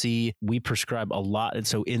fluency. We prescribe a lot. And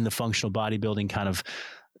so in the functional bodybuilding kind of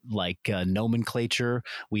like nomenclature,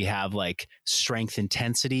 we have like strength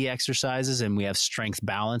intensity exercises and we have strength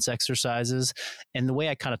balance exercises. And the way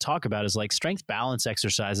I kind of talk about it is like strength balance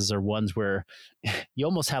exercises are ones where you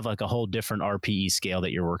almost have like a whole different RPE scale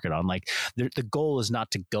that you're working on. Like the goal is not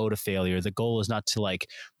to go to failure. The goal is not to like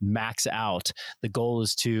max out. The goal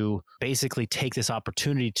is to basically take this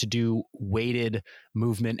opportunity to do weighted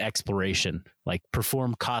movement exploration, like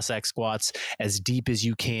perform Cossack squats as deep as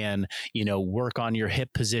you can, work on your hip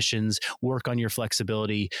positions, work on your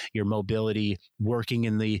flexibility, your mobility, working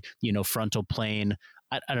in the, frontal plane.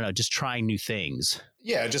 I don't know, just trying new things.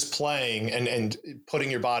 Yeah, just playing and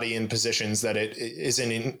putting your body in positions that it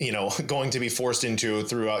isn't, going to be forced into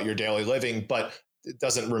throughout your daily living, but it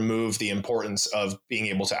doesn't remove the importance of being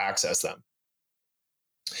able to access them.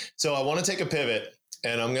 So I want to take a pivot,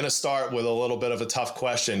 and I'm going to start with a little bit of a tough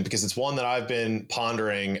question because it's one that I've been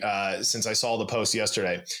pondering since I saw the post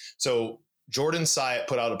yesterday. So Jordan Syatt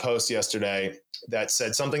put out a post yesterday that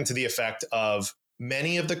said something to the effect of,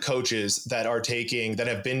 many of the coaches that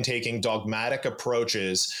have been taking dogmatic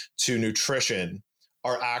approaches to nutrition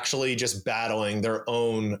are actually just battling their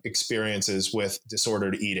own experiences with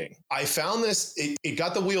disordered eating. I found this, it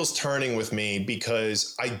got the wheels turning with me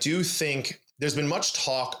because I do think there's been much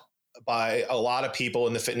talk by a lot of people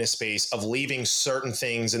in the fitness space of leaving certain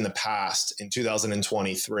things in the past in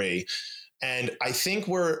 2023. And I think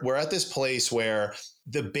we're at this place where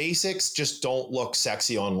the basics just don't look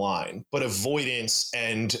sexy online, but avoidance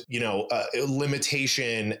and,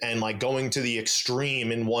 limitation and like going to the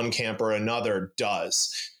extreme in one camp or another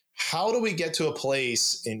does. How do we get to a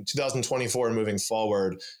place in 2024 and moving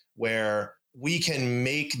forward where we can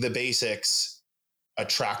make the basics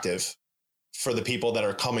attractive for the people that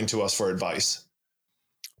are coming to us for advice?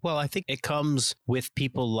 Well, I think it comes with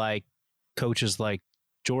people like coaches like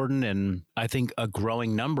Jordan, and I think a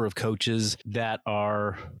growing number of coaches that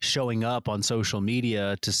are showing up on social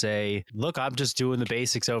media to say, look, I'm just doing the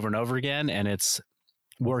basics over and over again, and it's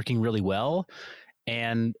working really well.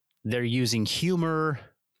 And they're using humor.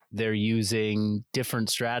 They're using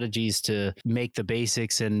different strategies to make the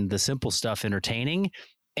basics and the simple stuff entertaining,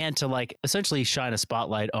 and to like essentially shine a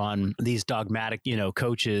spotlight on these dogmatic,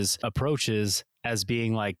 coaches' approaches as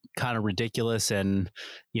being like kind of ridiculous and,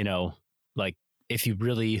 like, if you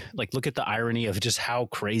really like look at the irony of just how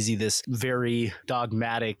crazy this very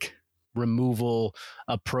dogmatic removal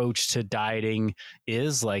approach to dieting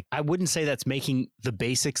is, like, I wouldn't say that's making the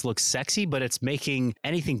basics look sexy, but it's making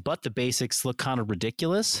anything but the basics look kind of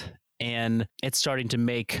ridiculous. And it's starting to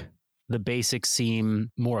make the basics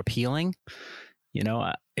seem more appealing.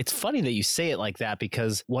 It's funny that you say it like that,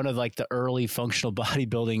 because one of like the early functional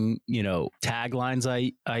bodybuilding,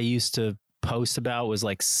 taglines I used to post about was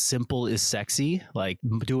like, simple is sexy. Like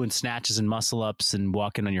doing snatches and muscle ups and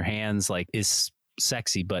walking on your hands like is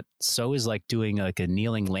sexy, but so is like doing like a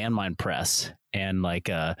kneeling landmine press and like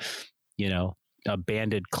a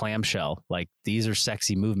banded clamshell. Like these are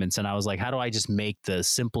sexy movements. And I was like, how do I just make the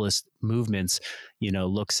simplest movements,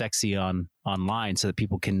 look sexy online so that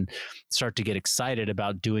people can start to get excited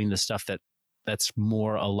about doing the stuff that's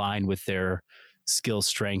more aligned with their skill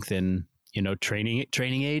strength and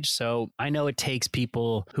training age. So I know it takes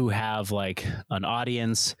people who have like an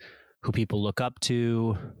audience who people look up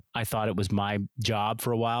to. I thought it was my job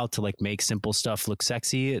for a while to like make simple stuff look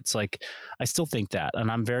sexy. It's like, I still think that, and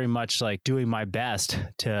I'm very much like doing my best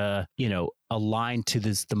to, align to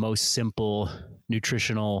the most simple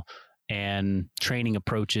nutritional and training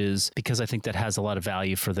approaches, because I think that has a lot of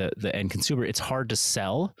value for the end consumer. It's hard to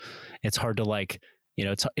sell. It's hard to like,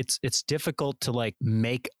 it's difficult to like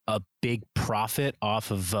make a big profit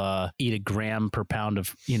off of eat a gram per pound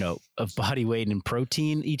of body weight and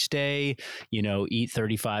protein each day, eat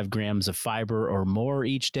 35 grams of fiber or more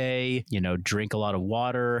each day, drink a lot of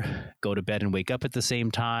water, go to bed and wake up at the same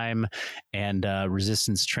time, and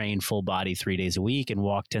resistance train full body 3 days a week and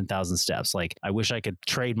walk 10,000 steps. Like I wish I could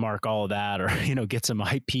trademark all of that or, get some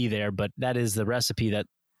IP there, but that is the recipe that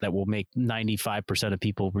will make 95% of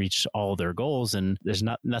people reach all their goals. And there's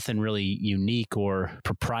nothing really unique or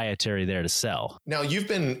proprietary there to sell. Now you've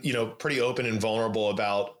been, pretty open and vulnerable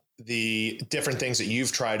about the different things that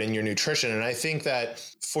you've tried in your nutrition. And I think that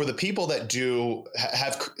for the people that do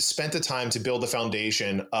have spent the time to build the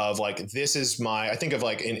foundation of like, this is my, I think of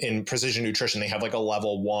like in precision nutrition, they have like a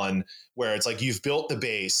level 1 where it's like, you've built the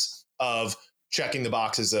base of checking the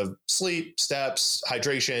boxes of sleep, steps,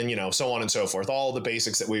 hydration, so on and so forth, all the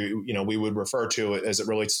basics that we would refer to as it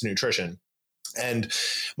relates to nutrition. And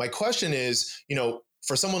my question is,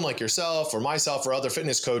 for someone like yourself or myself or other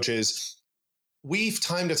fitness coaches, we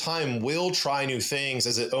time to time will try new things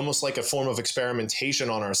as it almost like a form of experimentation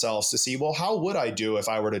on ourselves to see, well, how would I do if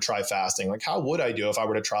I were to try fasting? Like, how would I do if I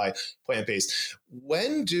were to try plant-based?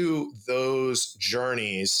 When do those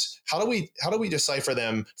journeys, how do we decipher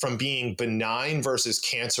them from being benign versus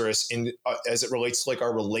cancerous as it relates to like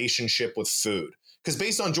our relationship with food? Because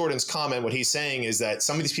based on Jordan's comment, what he's saying is that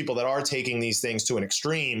some of these people that are taking these things to an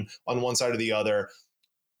extreme on one side or the other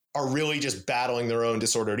are really just battling their own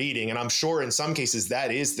disordered eating. And I'm sure in some cases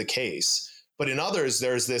that is the case. But in others,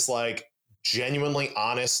 there's this like genuinely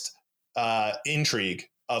honest intrigue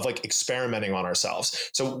of like experimenting on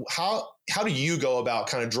ourselves. So how do you go about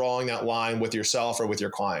kind of drawing that line with yourself or with your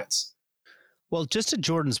clients? Well, just to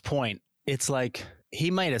Jordan's point, it's like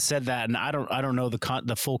he might have said that, and I don't know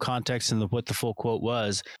the full context and what the full quote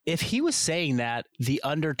was. If he was saying that, the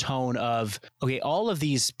undertone of, okay, all of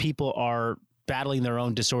these people are battling their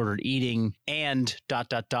own disordered eating and ...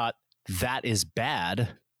 that is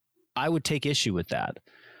bad, I would take issue with that,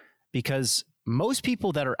 because most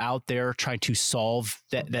people that are out there trying to solve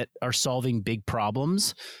that are solving big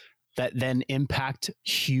problems that then impact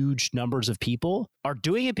huge numbers of people are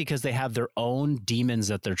doing it because they have their own demons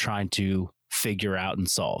that they're trying to figure out and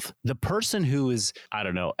solve. The person who is, I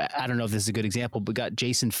don't know if this is a good example, but got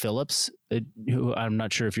Jason Phillips, who I'm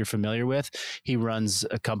not sure if you're familiar with. He runs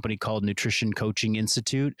a company called Nutrition Coaching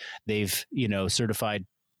Institute. They've, certified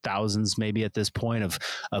thousands maybe at this point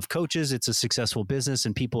of coaches. It's a successful business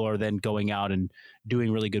and people are then going out and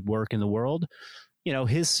doing really good work in the world.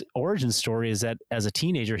 His origin story is that as a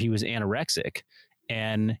teenager, he was anorexic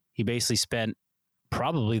and he basically spent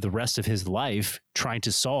probably the rest of his life trying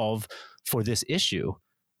to solve for this issue.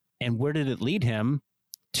 And where did it lead him?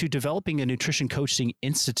 To developing a nutrition coaching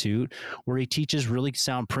institute where he teaches really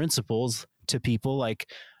sound principles to people. Like,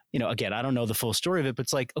 again, I don't know the full story of it, but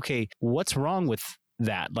it's like, okay, what's wrong with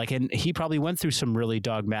that? Like, and he probably went through some really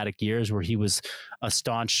dogmatic years where he was a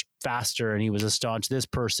staunch faster and he was a staunch this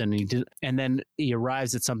person. And then he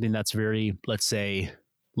arrives at something that's very, let's say,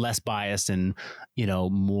 less biased and,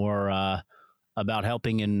 more about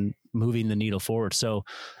helping and moving the needle forward. So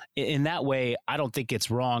in that way, I don't think it's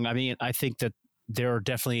wrong. I mean, I think that there are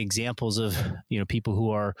definitely examples of, people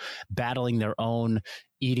who are battling their own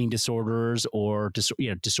eating disorders or,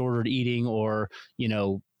 disordered eating or,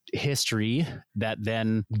 history that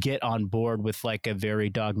then get on board with like a very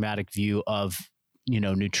dogmatic view of,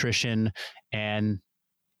 nutrition, and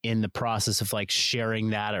in the process of like sharing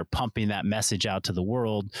that or pumping that message out to the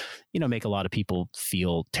world, make a lot of people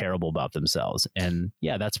feel terrible about themselves. And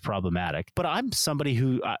yeah, that's problematic. But I'm somebody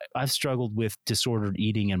who I've struggled with disordered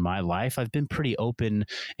eating in my life. I've been pretty open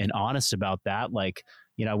and honest about that. Like,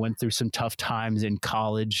 I went through some tough times in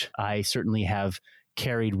college. I certainly have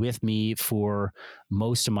carried with me for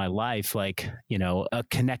most of my life, like, a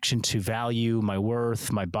connection to value, my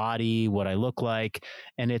worth, my body, what I look like.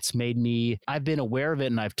 And it's made me, I've been aware of it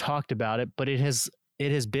and I've talked about it, but it has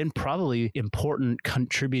been probably important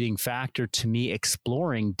contributing factor to me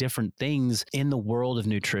exploring different things in the world of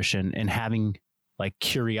nutrition and having like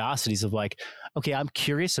curiosities of like, okay, I'm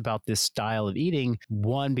curious about this style of eating.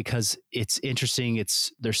 One, because it's interesting.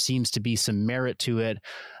 There seems to be some merit to it,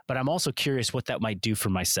 but I'm also curious what that might do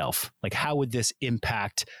for myself. Like, how would this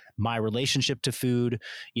impact my relationship to food?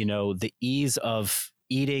 The ease of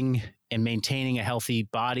eating and maintaining a healthy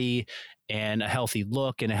body and a healthy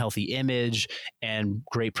look and a healthy image and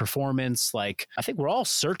great performance. Like, I think we're all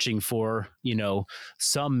searching for,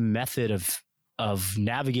 some method of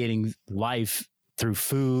navigating life through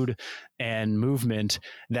food and movement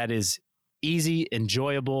that is easy,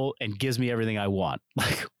 enjoyable, and gives me everything I want.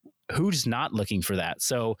 Like, who's not looking for that?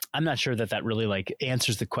 So I'm not sure that really like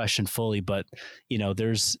answers the question fully, but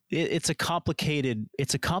it's a complicated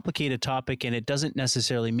topic, and it doesn't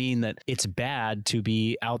necessarily mean that it's bad to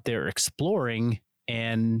be out there exploring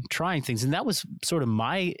and trying things. And that was sort of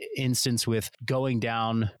my instance with going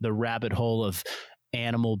down the rabbit hole of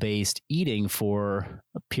animal-based eating for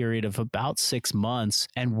a period of about 6 months.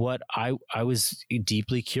 And what I was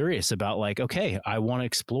deeply curious about, like, okay, I want to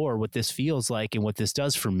explore what this feels like and what this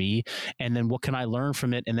does for me. And then what can I learn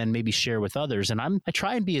from it? And then maybe share with others. And I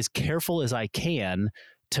try and be as careful as I can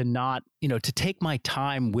to not, to take my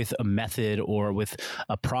time with a method or with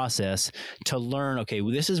a process to learn, okay,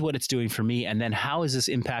 well, this is what it's doing for me. And then how is this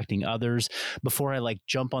impacting others before I like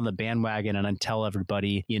jump on the bandwagon and then tell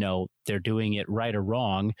everybody, they're doing it right or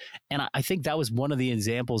wrong. And I think that was one of the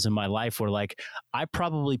examples in my life where like I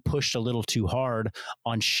probably pushed a little too hard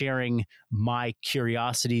on sharing my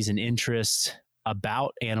curiosities and interests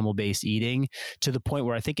about animal-based eating to the point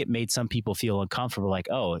where I think it made some people feel uncomfortable, like,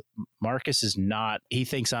 oh, Marcus is not, he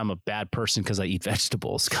thinks I'm a bad person because I eat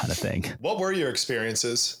vegetables kind of thing. What were your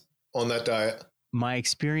experiences on that diet? My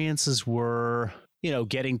experiences were,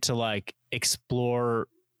 getting to like explore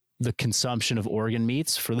the consumption of organ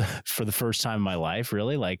meats for the first time in my life,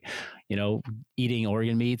 really, like, eating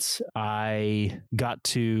organ meats. I got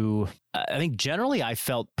to, I think generally I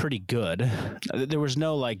felt pretty good. There was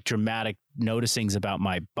no like dramatic noticings about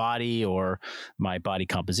my body or my body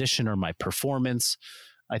composition or my performance.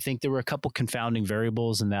 I think there were a couple confounding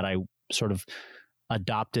variables in that I sort of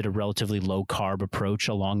adopted a relatively low carb approach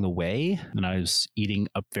along the way. And I was eating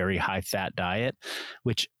a very high fat diet,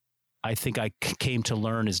 which I think I came to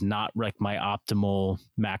learn is not like my optimal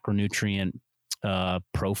macronutrient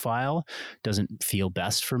profile. Doesn't feel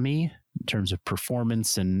best for me in terms of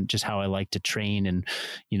performance and just how I like to train and,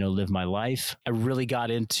 live my life. I really got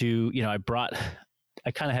into,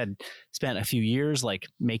 I kind of had spent a few years like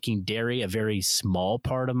making dairy a very small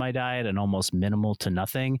part of my diet and almost minimal to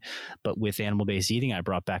nothing. But with animal-based eating, I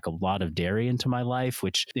brought back a lot of dairy into my life,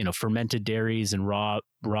 which, fermented dairies and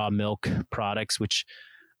raw milk products, which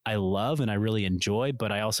I love and I really enjoy.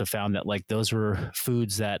 But I also found that like those were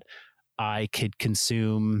foods that I could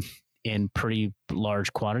consume in pretty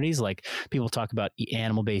large quantities. Like people talk about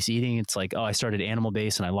animal-based eating. It's like, oh, I started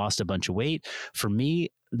animal-based and I lost a bunch of weight. For me,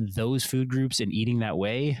 those food groups and eating that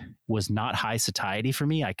way was not high satiety for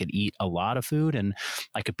me. I could eat a lot of food and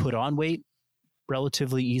I could put on weight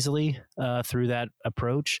relatively easily through that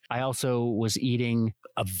approach. I also was eating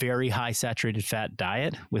a very high saturated fat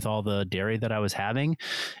diet with all the dairy that I was having.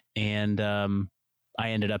 And I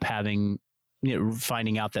ended up having,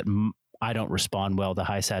 finding out that I don't respond well to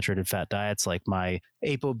high saturated fat diets. Like my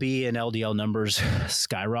ApoB and LDL numbers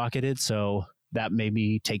skyrocketed. So that made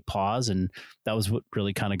me take pause. And that was what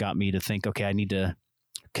really kind of got me to think, okay, I need to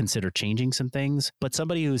consider changing some things. But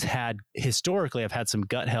somebody who's historically, I've had some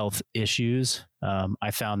gut health issues.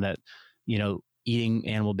 I found that, eating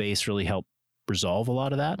animal-based really helped resolve a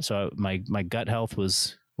lot of that. So my gut health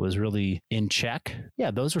was really in check. Yeah,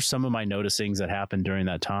 those were some of my noticings that happened during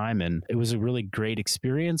that time. And it was a really great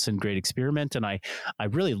experience and great experiment. And I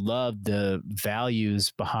really loved the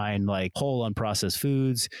values behind like whole unprocessed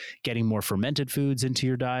foods, getting more fermented foods into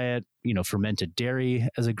your diet. Fermented dairy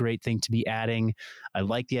is a great thing to be adding. I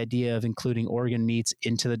like the idea of including organ meats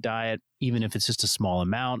into the diet, even if it's just a small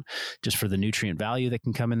amount, just for the nutrient value that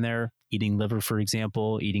can come in there. Eating liver, for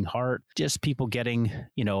example, eating heart, just people getting,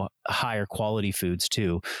 higher quality foods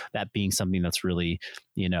too. That being something that's really,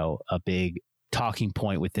 a big talking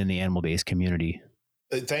point within the animal-based community.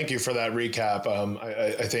 Thank you for that recap.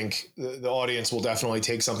 I think the audience will definitely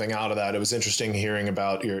take something out of that. It was interesting hearing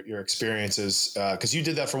about your experiences because you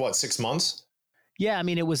did that for what, 6 months? Yeah, I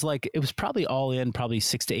mean, it was probably all in probably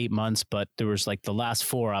 6 to 8 months, but there was like the last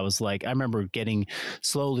 4, I was like, I remember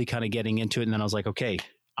slowly kind of getting into it. And then I was like, okay,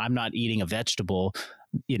 I'm not eating a vegetable,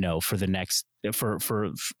 for the next, for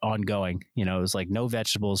ongoing, it was like no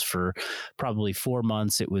vegetables for probably 4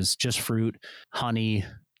 months. It was just fruit, honey,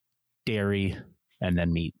 dairy, and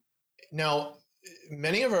then meat. Now,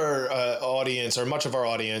 many of our audience, or much of our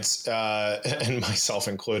audience, and myself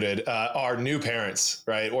included, are new parents,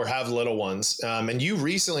 right? Or have little ones. And you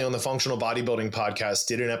recently on the Functional Bodybuilding podcast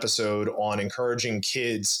did an episode on encouraging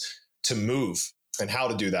kids to move and how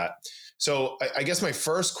to do that. So I guess my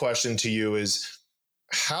first question to you is,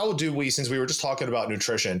 how do we, since we were just talking about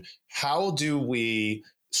nutrition, how do we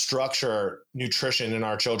structure nutrition in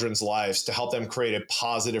our children's lives to help them create a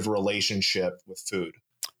positive relationship with food?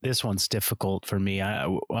 This one's difficult for me.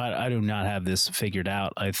 I do not have this figured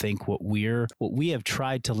out. I think what we have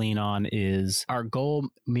tried to lean on is our goal,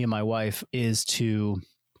 me and my wife, is to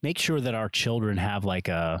make sure that our children have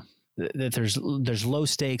that there's low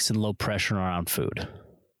stakes and low pressure around food.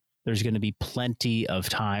 There's going to be plenty of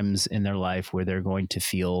times in their life where they're going to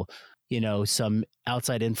feel, some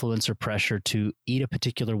outside influence or pressure to eat a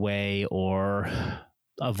particular way or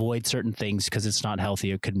avoid certain things because it's not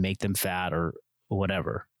healthy or could make them fat or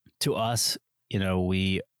whatever. To us,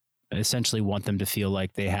 we essentially want them to feel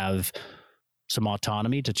like they have some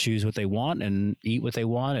autonomy to choose what they want and eat what they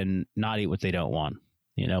want and not eat what they don't want.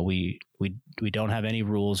 We don't have any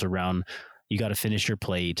rules around, you got to finish your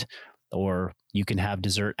plate. or you can have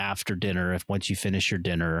dessert after dinner if once you finish your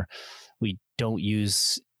dinner. We don't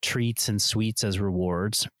use treats and sweets as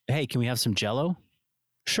rewards. Hey, can we have some Jell-O?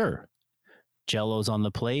 Sure. Jell-O's on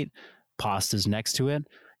the plate, pasta's next to it.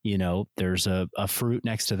 There's a fruit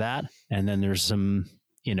next to that. And then there's some,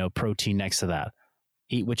 protein next to that.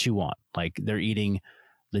 Eat what you want. Like they're eating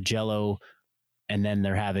the Jell-O and then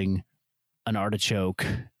they're having an artichoke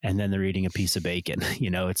and then they're eating a piece of bacon.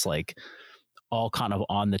 It's like all kind of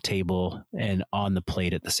on the table and on the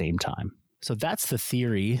plate at the same time. So that's the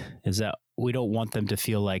theory, is that we don't want them to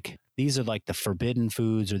feel like these are like the forbidden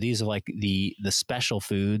foods, or these are like the special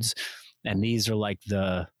foods, and these are like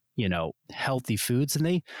the, healthy foods.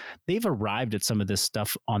 And they've arrived at some of this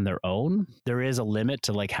stuff on their own. There is a limit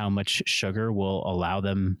to like how much sugar will allow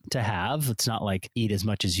them to have. It's not like eat as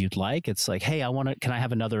much as you'd like. It's like, hey, can I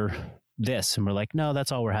have another this? And we're like, no,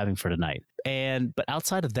 that's all we're having for tonight. But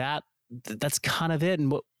outside of that, that's kind of it.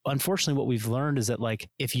 And unfortunately, what we've learned is that like,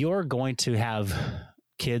 if you're going to have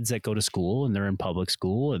kids that go to school and they're in public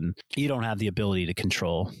school and you don't have the ability to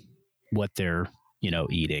control what they're,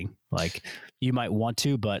 eating, like you might want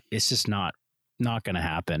to, but it's just not going to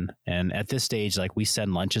happen. And at this stage, like we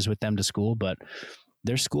send lunches with them to school, but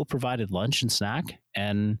their school provided lunch and snack.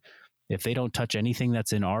 And if they don't touch anything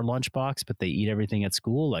that's in our lunchbox, but they eat everything at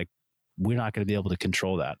school, like we're not going to be able to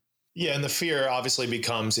control that. Yeah. And the fear obviously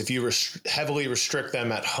becomes, if you heavily restrict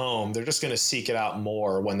them at home, they're just going to seek it out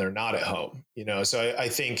more when they're not at home. So I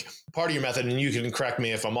think part of your method, and you can correct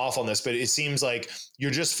me if I'm off on this, but it seems like you're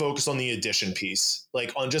just focused on the addition piece,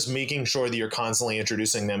 like on just making sure that you're constantly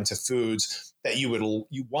introducing them to foods that you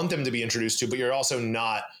want them to be introduced to, but you're also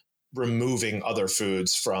not removing other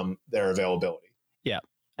foods from their availability. Yeah.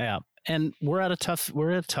 Yeah. And we're at a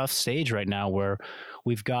tough stage right now where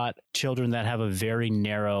we've got children that have a very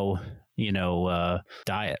narrow,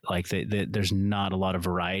 diet. Like there's not a lot of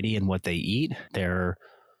variety in what they eat. They're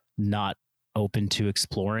not open to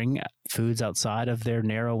exploring foods outside of their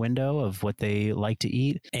narrow window of what they like to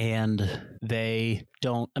eat. And they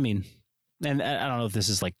don't, and I don't know if this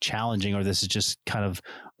is like challenging or this is just kind of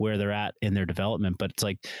where they're at in their development, but it's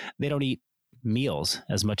like they don't eat meals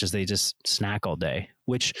as much as they just snack all day,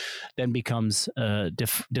 which then becomes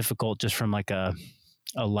difficult just from like a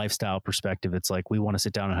lifestyle perspective. It's like we want to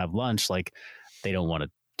sit down and have lunch. Like they don't want to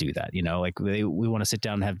do that, like we want to sit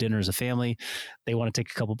down and have dinner as a family. They want to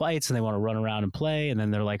take a couple bites and they want to run around and play. And then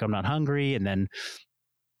they're like, I'm not hungry. And then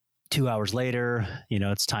 2 hours later,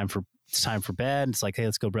 it's time for bed. It's like, hey,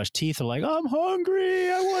 let's go brush teeth. They're like, I'm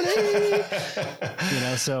hungry. I want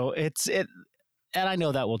to eat. So and I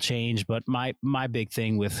know that will change, but my big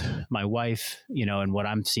thing with my wife, and what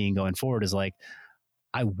I'm seeing going forward is like,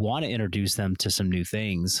 I want to introduce them to some new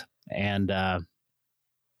things. And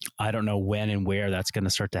I don't know when and where that's going to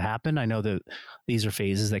start to happen. I know that these are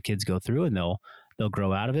phases that kids go through and they'll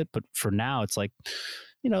grow out of it. But for now, it's like,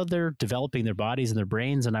 they're developing their bodies and their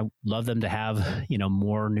brains, and I love them to have,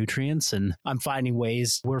 more nutrients. And we're finding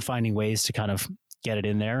ways to kind of get it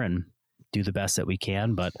in there and do the best that we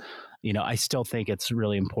can. But I still think it's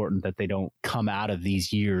really important that they don't come out of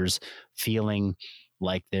these years feeling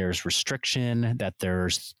like there's restriction, that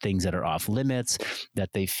there's things that are off limits, that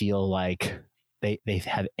they feel like they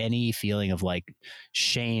have any feeling of like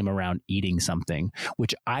shame around eating something,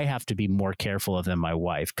 which I have to be more careful of than my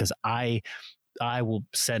wife, because I will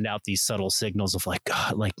send out these subtle signals of like,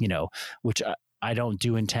 God, like, which I don't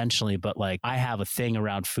do intentionally, but like I have a thing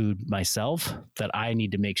around food myself that I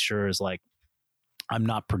need to make sure is like, I'm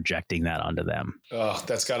not projecting that onto them. Oh,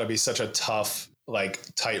 that's got to be such a tough, like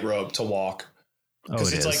tightrope to walk.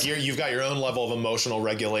 Because it's like you've got your own level of emotional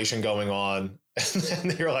regulation going on. And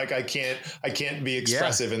then you're like, I can't be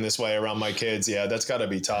expressive in this way around my kids. Yeah, that's got to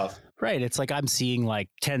be tough. Right. It's like I'm seeing like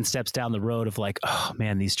 10 steps down the road of like, oh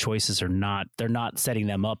man, these choices they're not setting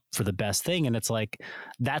them up for the best thing. And it's like,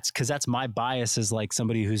 that's my bias as like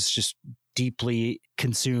somebody who's just deeply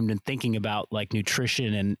consumed and thinking about like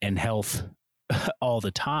nutrition and health all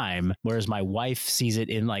the time. Whereas my wife sees it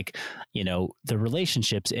in like, the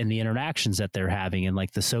relationships and the interactions that they're having and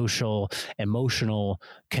like the social, emotional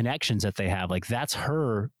connections that they have. Like that's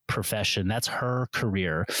her profession. That's her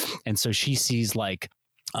career. And so she sees like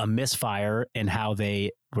a misfire in how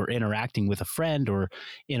they were interacting with a friend or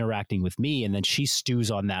interacting with me. And then she stews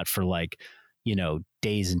on that for like,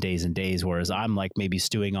 days and days and days. Whereas I'm like maybe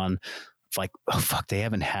stewing on like, oh fuck, they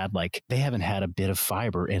haven't had a bit of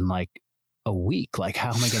fiber in like a week. Like, how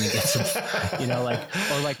am I going to get some,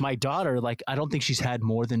 or like my daughter, like, I don't think she's had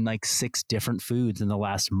more than like 6 different foods in the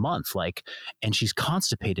last month. Like, and she's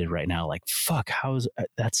constipated right now. Like, fuck,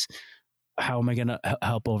 how am I going to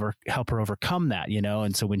help her overcome that,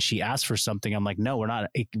 And so when she asks for something, I'm like, no, we're not,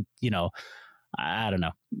 I don't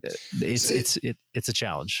know. It's a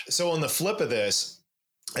challenge. So on the flip of this,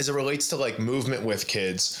 as it relates to like movement with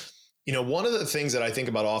kids, one of the things that I think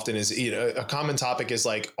about often is, a common topic is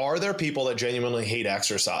like, are there people that genuinely hate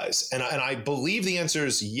exercise? And I believe the answer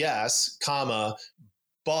is yes,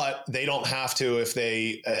 but they don't have to if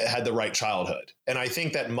they had the right childhood. And I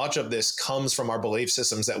think that much of this comes from our belief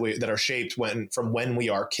systems that are shaped from when we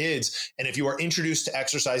are kids. And if you are introduced to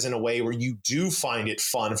exercise in a way where you do find it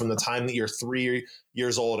fun from the time that you're 3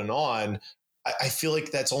 years old and on, I feel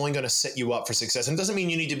like that's only going to set you up for success. And it doesn't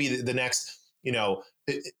mean you need to be the next,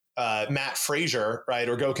 Matt Frazier, right?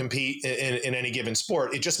 Or go compete in any given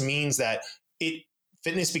sport. It just means that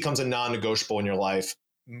fitness becomes a non-negotiable in your life.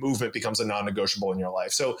 Movement becomes a non-negotiable in your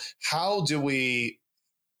life. So how do we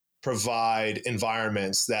provide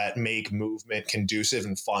environments that make movement conducive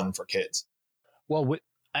and fun for kids? Well,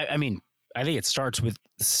 I think it starts with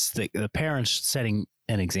the parents setting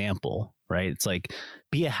an example, right? It's like,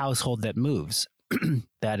 be a household that moves,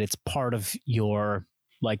 that it's part of your,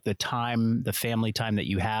 like the family time that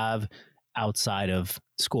you have outside of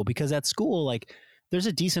school, because at school, like there's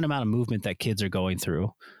a decent amount of movement that kids are going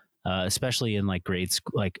through. Especially in like grade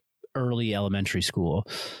school, like early elementary school,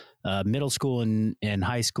 middle school and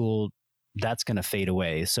high school, that's going to fade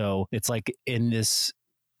away. So it's like in this,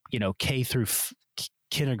 K through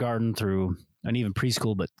kindergarten through, and even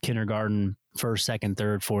preschool, but kindergarten, first, second,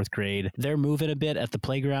 third, fourth grade, they're moving a bit at the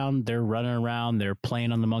playground. They're running around. They're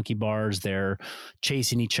playing on the monkey bars. They're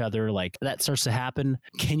chasing each other. Like that starts to happen.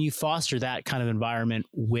 Can you foster that kind of environment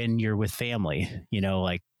when you're with family?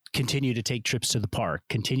 Like, continue to take trips to the park,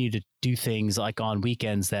 continue to do things like on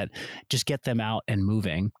weekends that just get them out and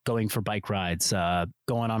moving, going for bike rides,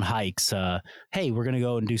 going on hikes. Hey, we're going to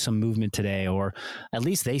go and do some movement today. Or at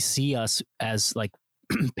least they see us as like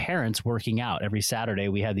parents working out. Every Saturday,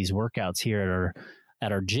 we have these workouts here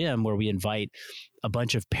at our gym where we invite a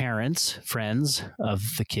bunch of parents, friends of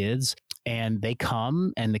the kids, and they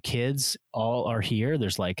come and the kids all are here.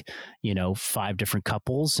 There's like, 5 different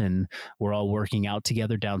couples and we're all working out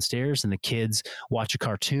together downstairs, and the kids watch a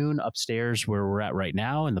cartoon upstairs where we're at right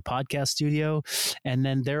now in the podcast studio. And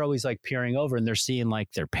then they're always like peering over and they're seeing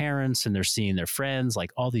like their parents and they're seeing their friends,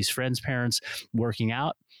 like all these friends' parents working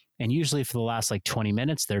out. And usually for the last like 20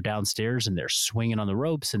 minutes, they're downstairs and they're swinging on the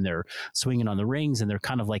ropes and they're swinging on the rings and they're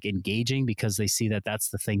kind of like engaging because they see that that's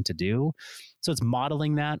the thing to do. So it's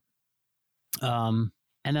modeling that. And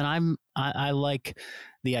then I like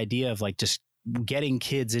the idea of like just getting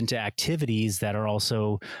kids into activities that are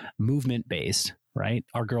also movement based, right?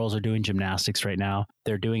 Our girls are doing gymnastics right now.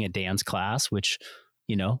 They're doing a dance class, which,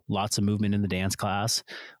 lots of movement in the dance class.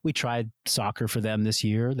 We tried soccer for them this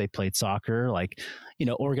year. They played soccer. Like,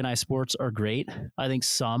 organized sports are great. I think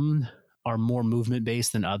some are more movement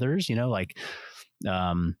based than others,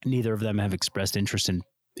 neither of them have expressed interest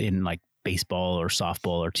in like baseball or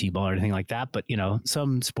softball or t-ball or anything like that. But,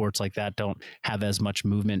 some sports like that don't have as much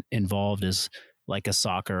movement involved as like a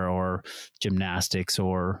soccer or gymnastics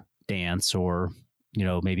or dance or,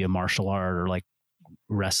 maybe a martial art or like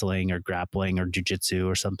wrestling or grappling or jujitsu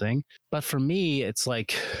or something. But for me, it's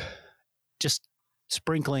like just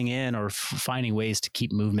sprinkling in or finding ways to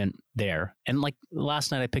keep movement there. And like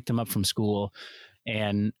last night I picked him up from school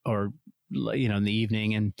in the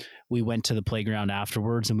evening, and we went to the playground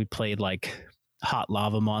afterwards and we played like Hot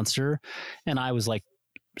Lava Monster. And I was like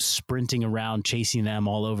sprinting around, chasing them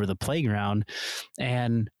all over the playground.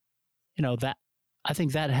 And, that I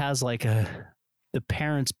think that has like the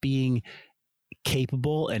parents being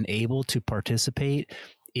capable and able to participate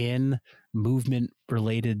in movement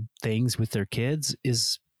related things with their kids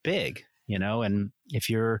is big, and if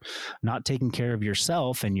you're not taking care of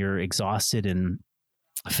yourself and you're exhausted and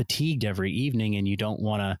fatigued every evening and you don't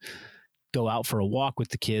want to go out for a walk with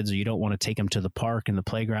the kids, or you don't want to take them to the park and the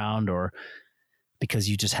playground, or because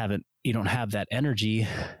you don't have that energy,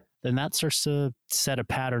 then that starts to set a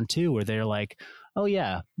pattern too, where they're like, oh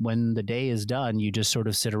yeah, when the day is done, you just sort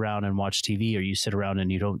of sit around and watch TV, or you sit around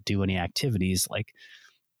and you don't do any activities. Like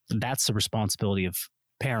that's the responsibility of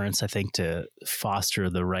parents, I think, to foster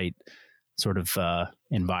the right sort of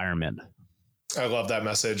environment. I love that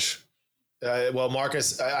message. Well,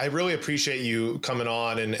 Marcus, I really appreciate you coming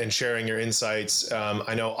on and sharing your insights.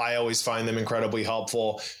 I know I always find them incredibly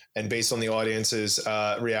helpful, and based on the audience's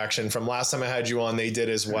reaction from last time I had you on, they did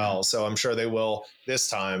as well. So I'm sure they will this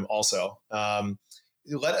time also.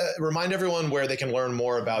 Remind everyone where they can learn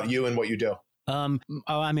more about you and what you do. I'm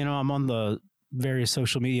on the various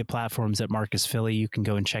social media platforms at Marcus Philly. You can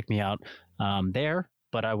go and check me out there.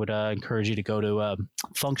 But I would encourage you to go to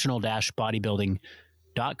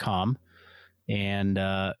functional-bodybuilding.com and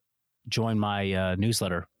join my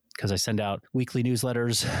newsletter, because I send out weekly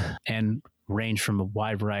newsletters and range from a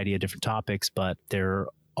wide variety of different topics, but they're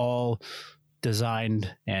all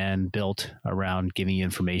designed and built around giving you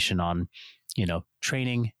information on,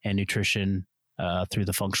 training and nutrition through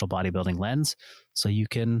the functional bodybuilding lens, so you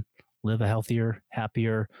can live a healthier,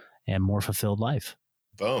 happier, and more fulfilled life.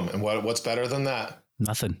 Boom. And what's better than that?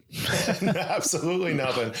 Nothing. Absolutely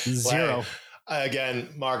nothing. Zero. Again,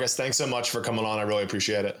 Marcus, thanks so much for coming on. I really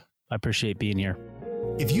appreciate it. I appreciate being here.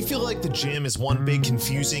 If you feel like the gym is one big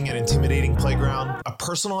confusing and intimidating playground, a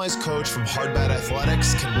personalized coach from Hardbat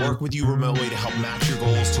Athletics can work with you remotely to help match your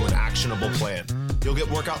goals to an actionable plan. You'll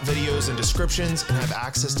get workout videos and descriptions and have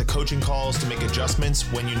access to coaching calls to make adjustments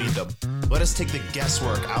when you need them. Let us take the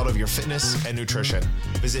guesswork out of your fitness and nutrition.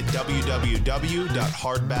 Visit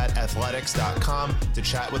www.hardbatathletics.com to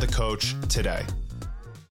chat with a coach today.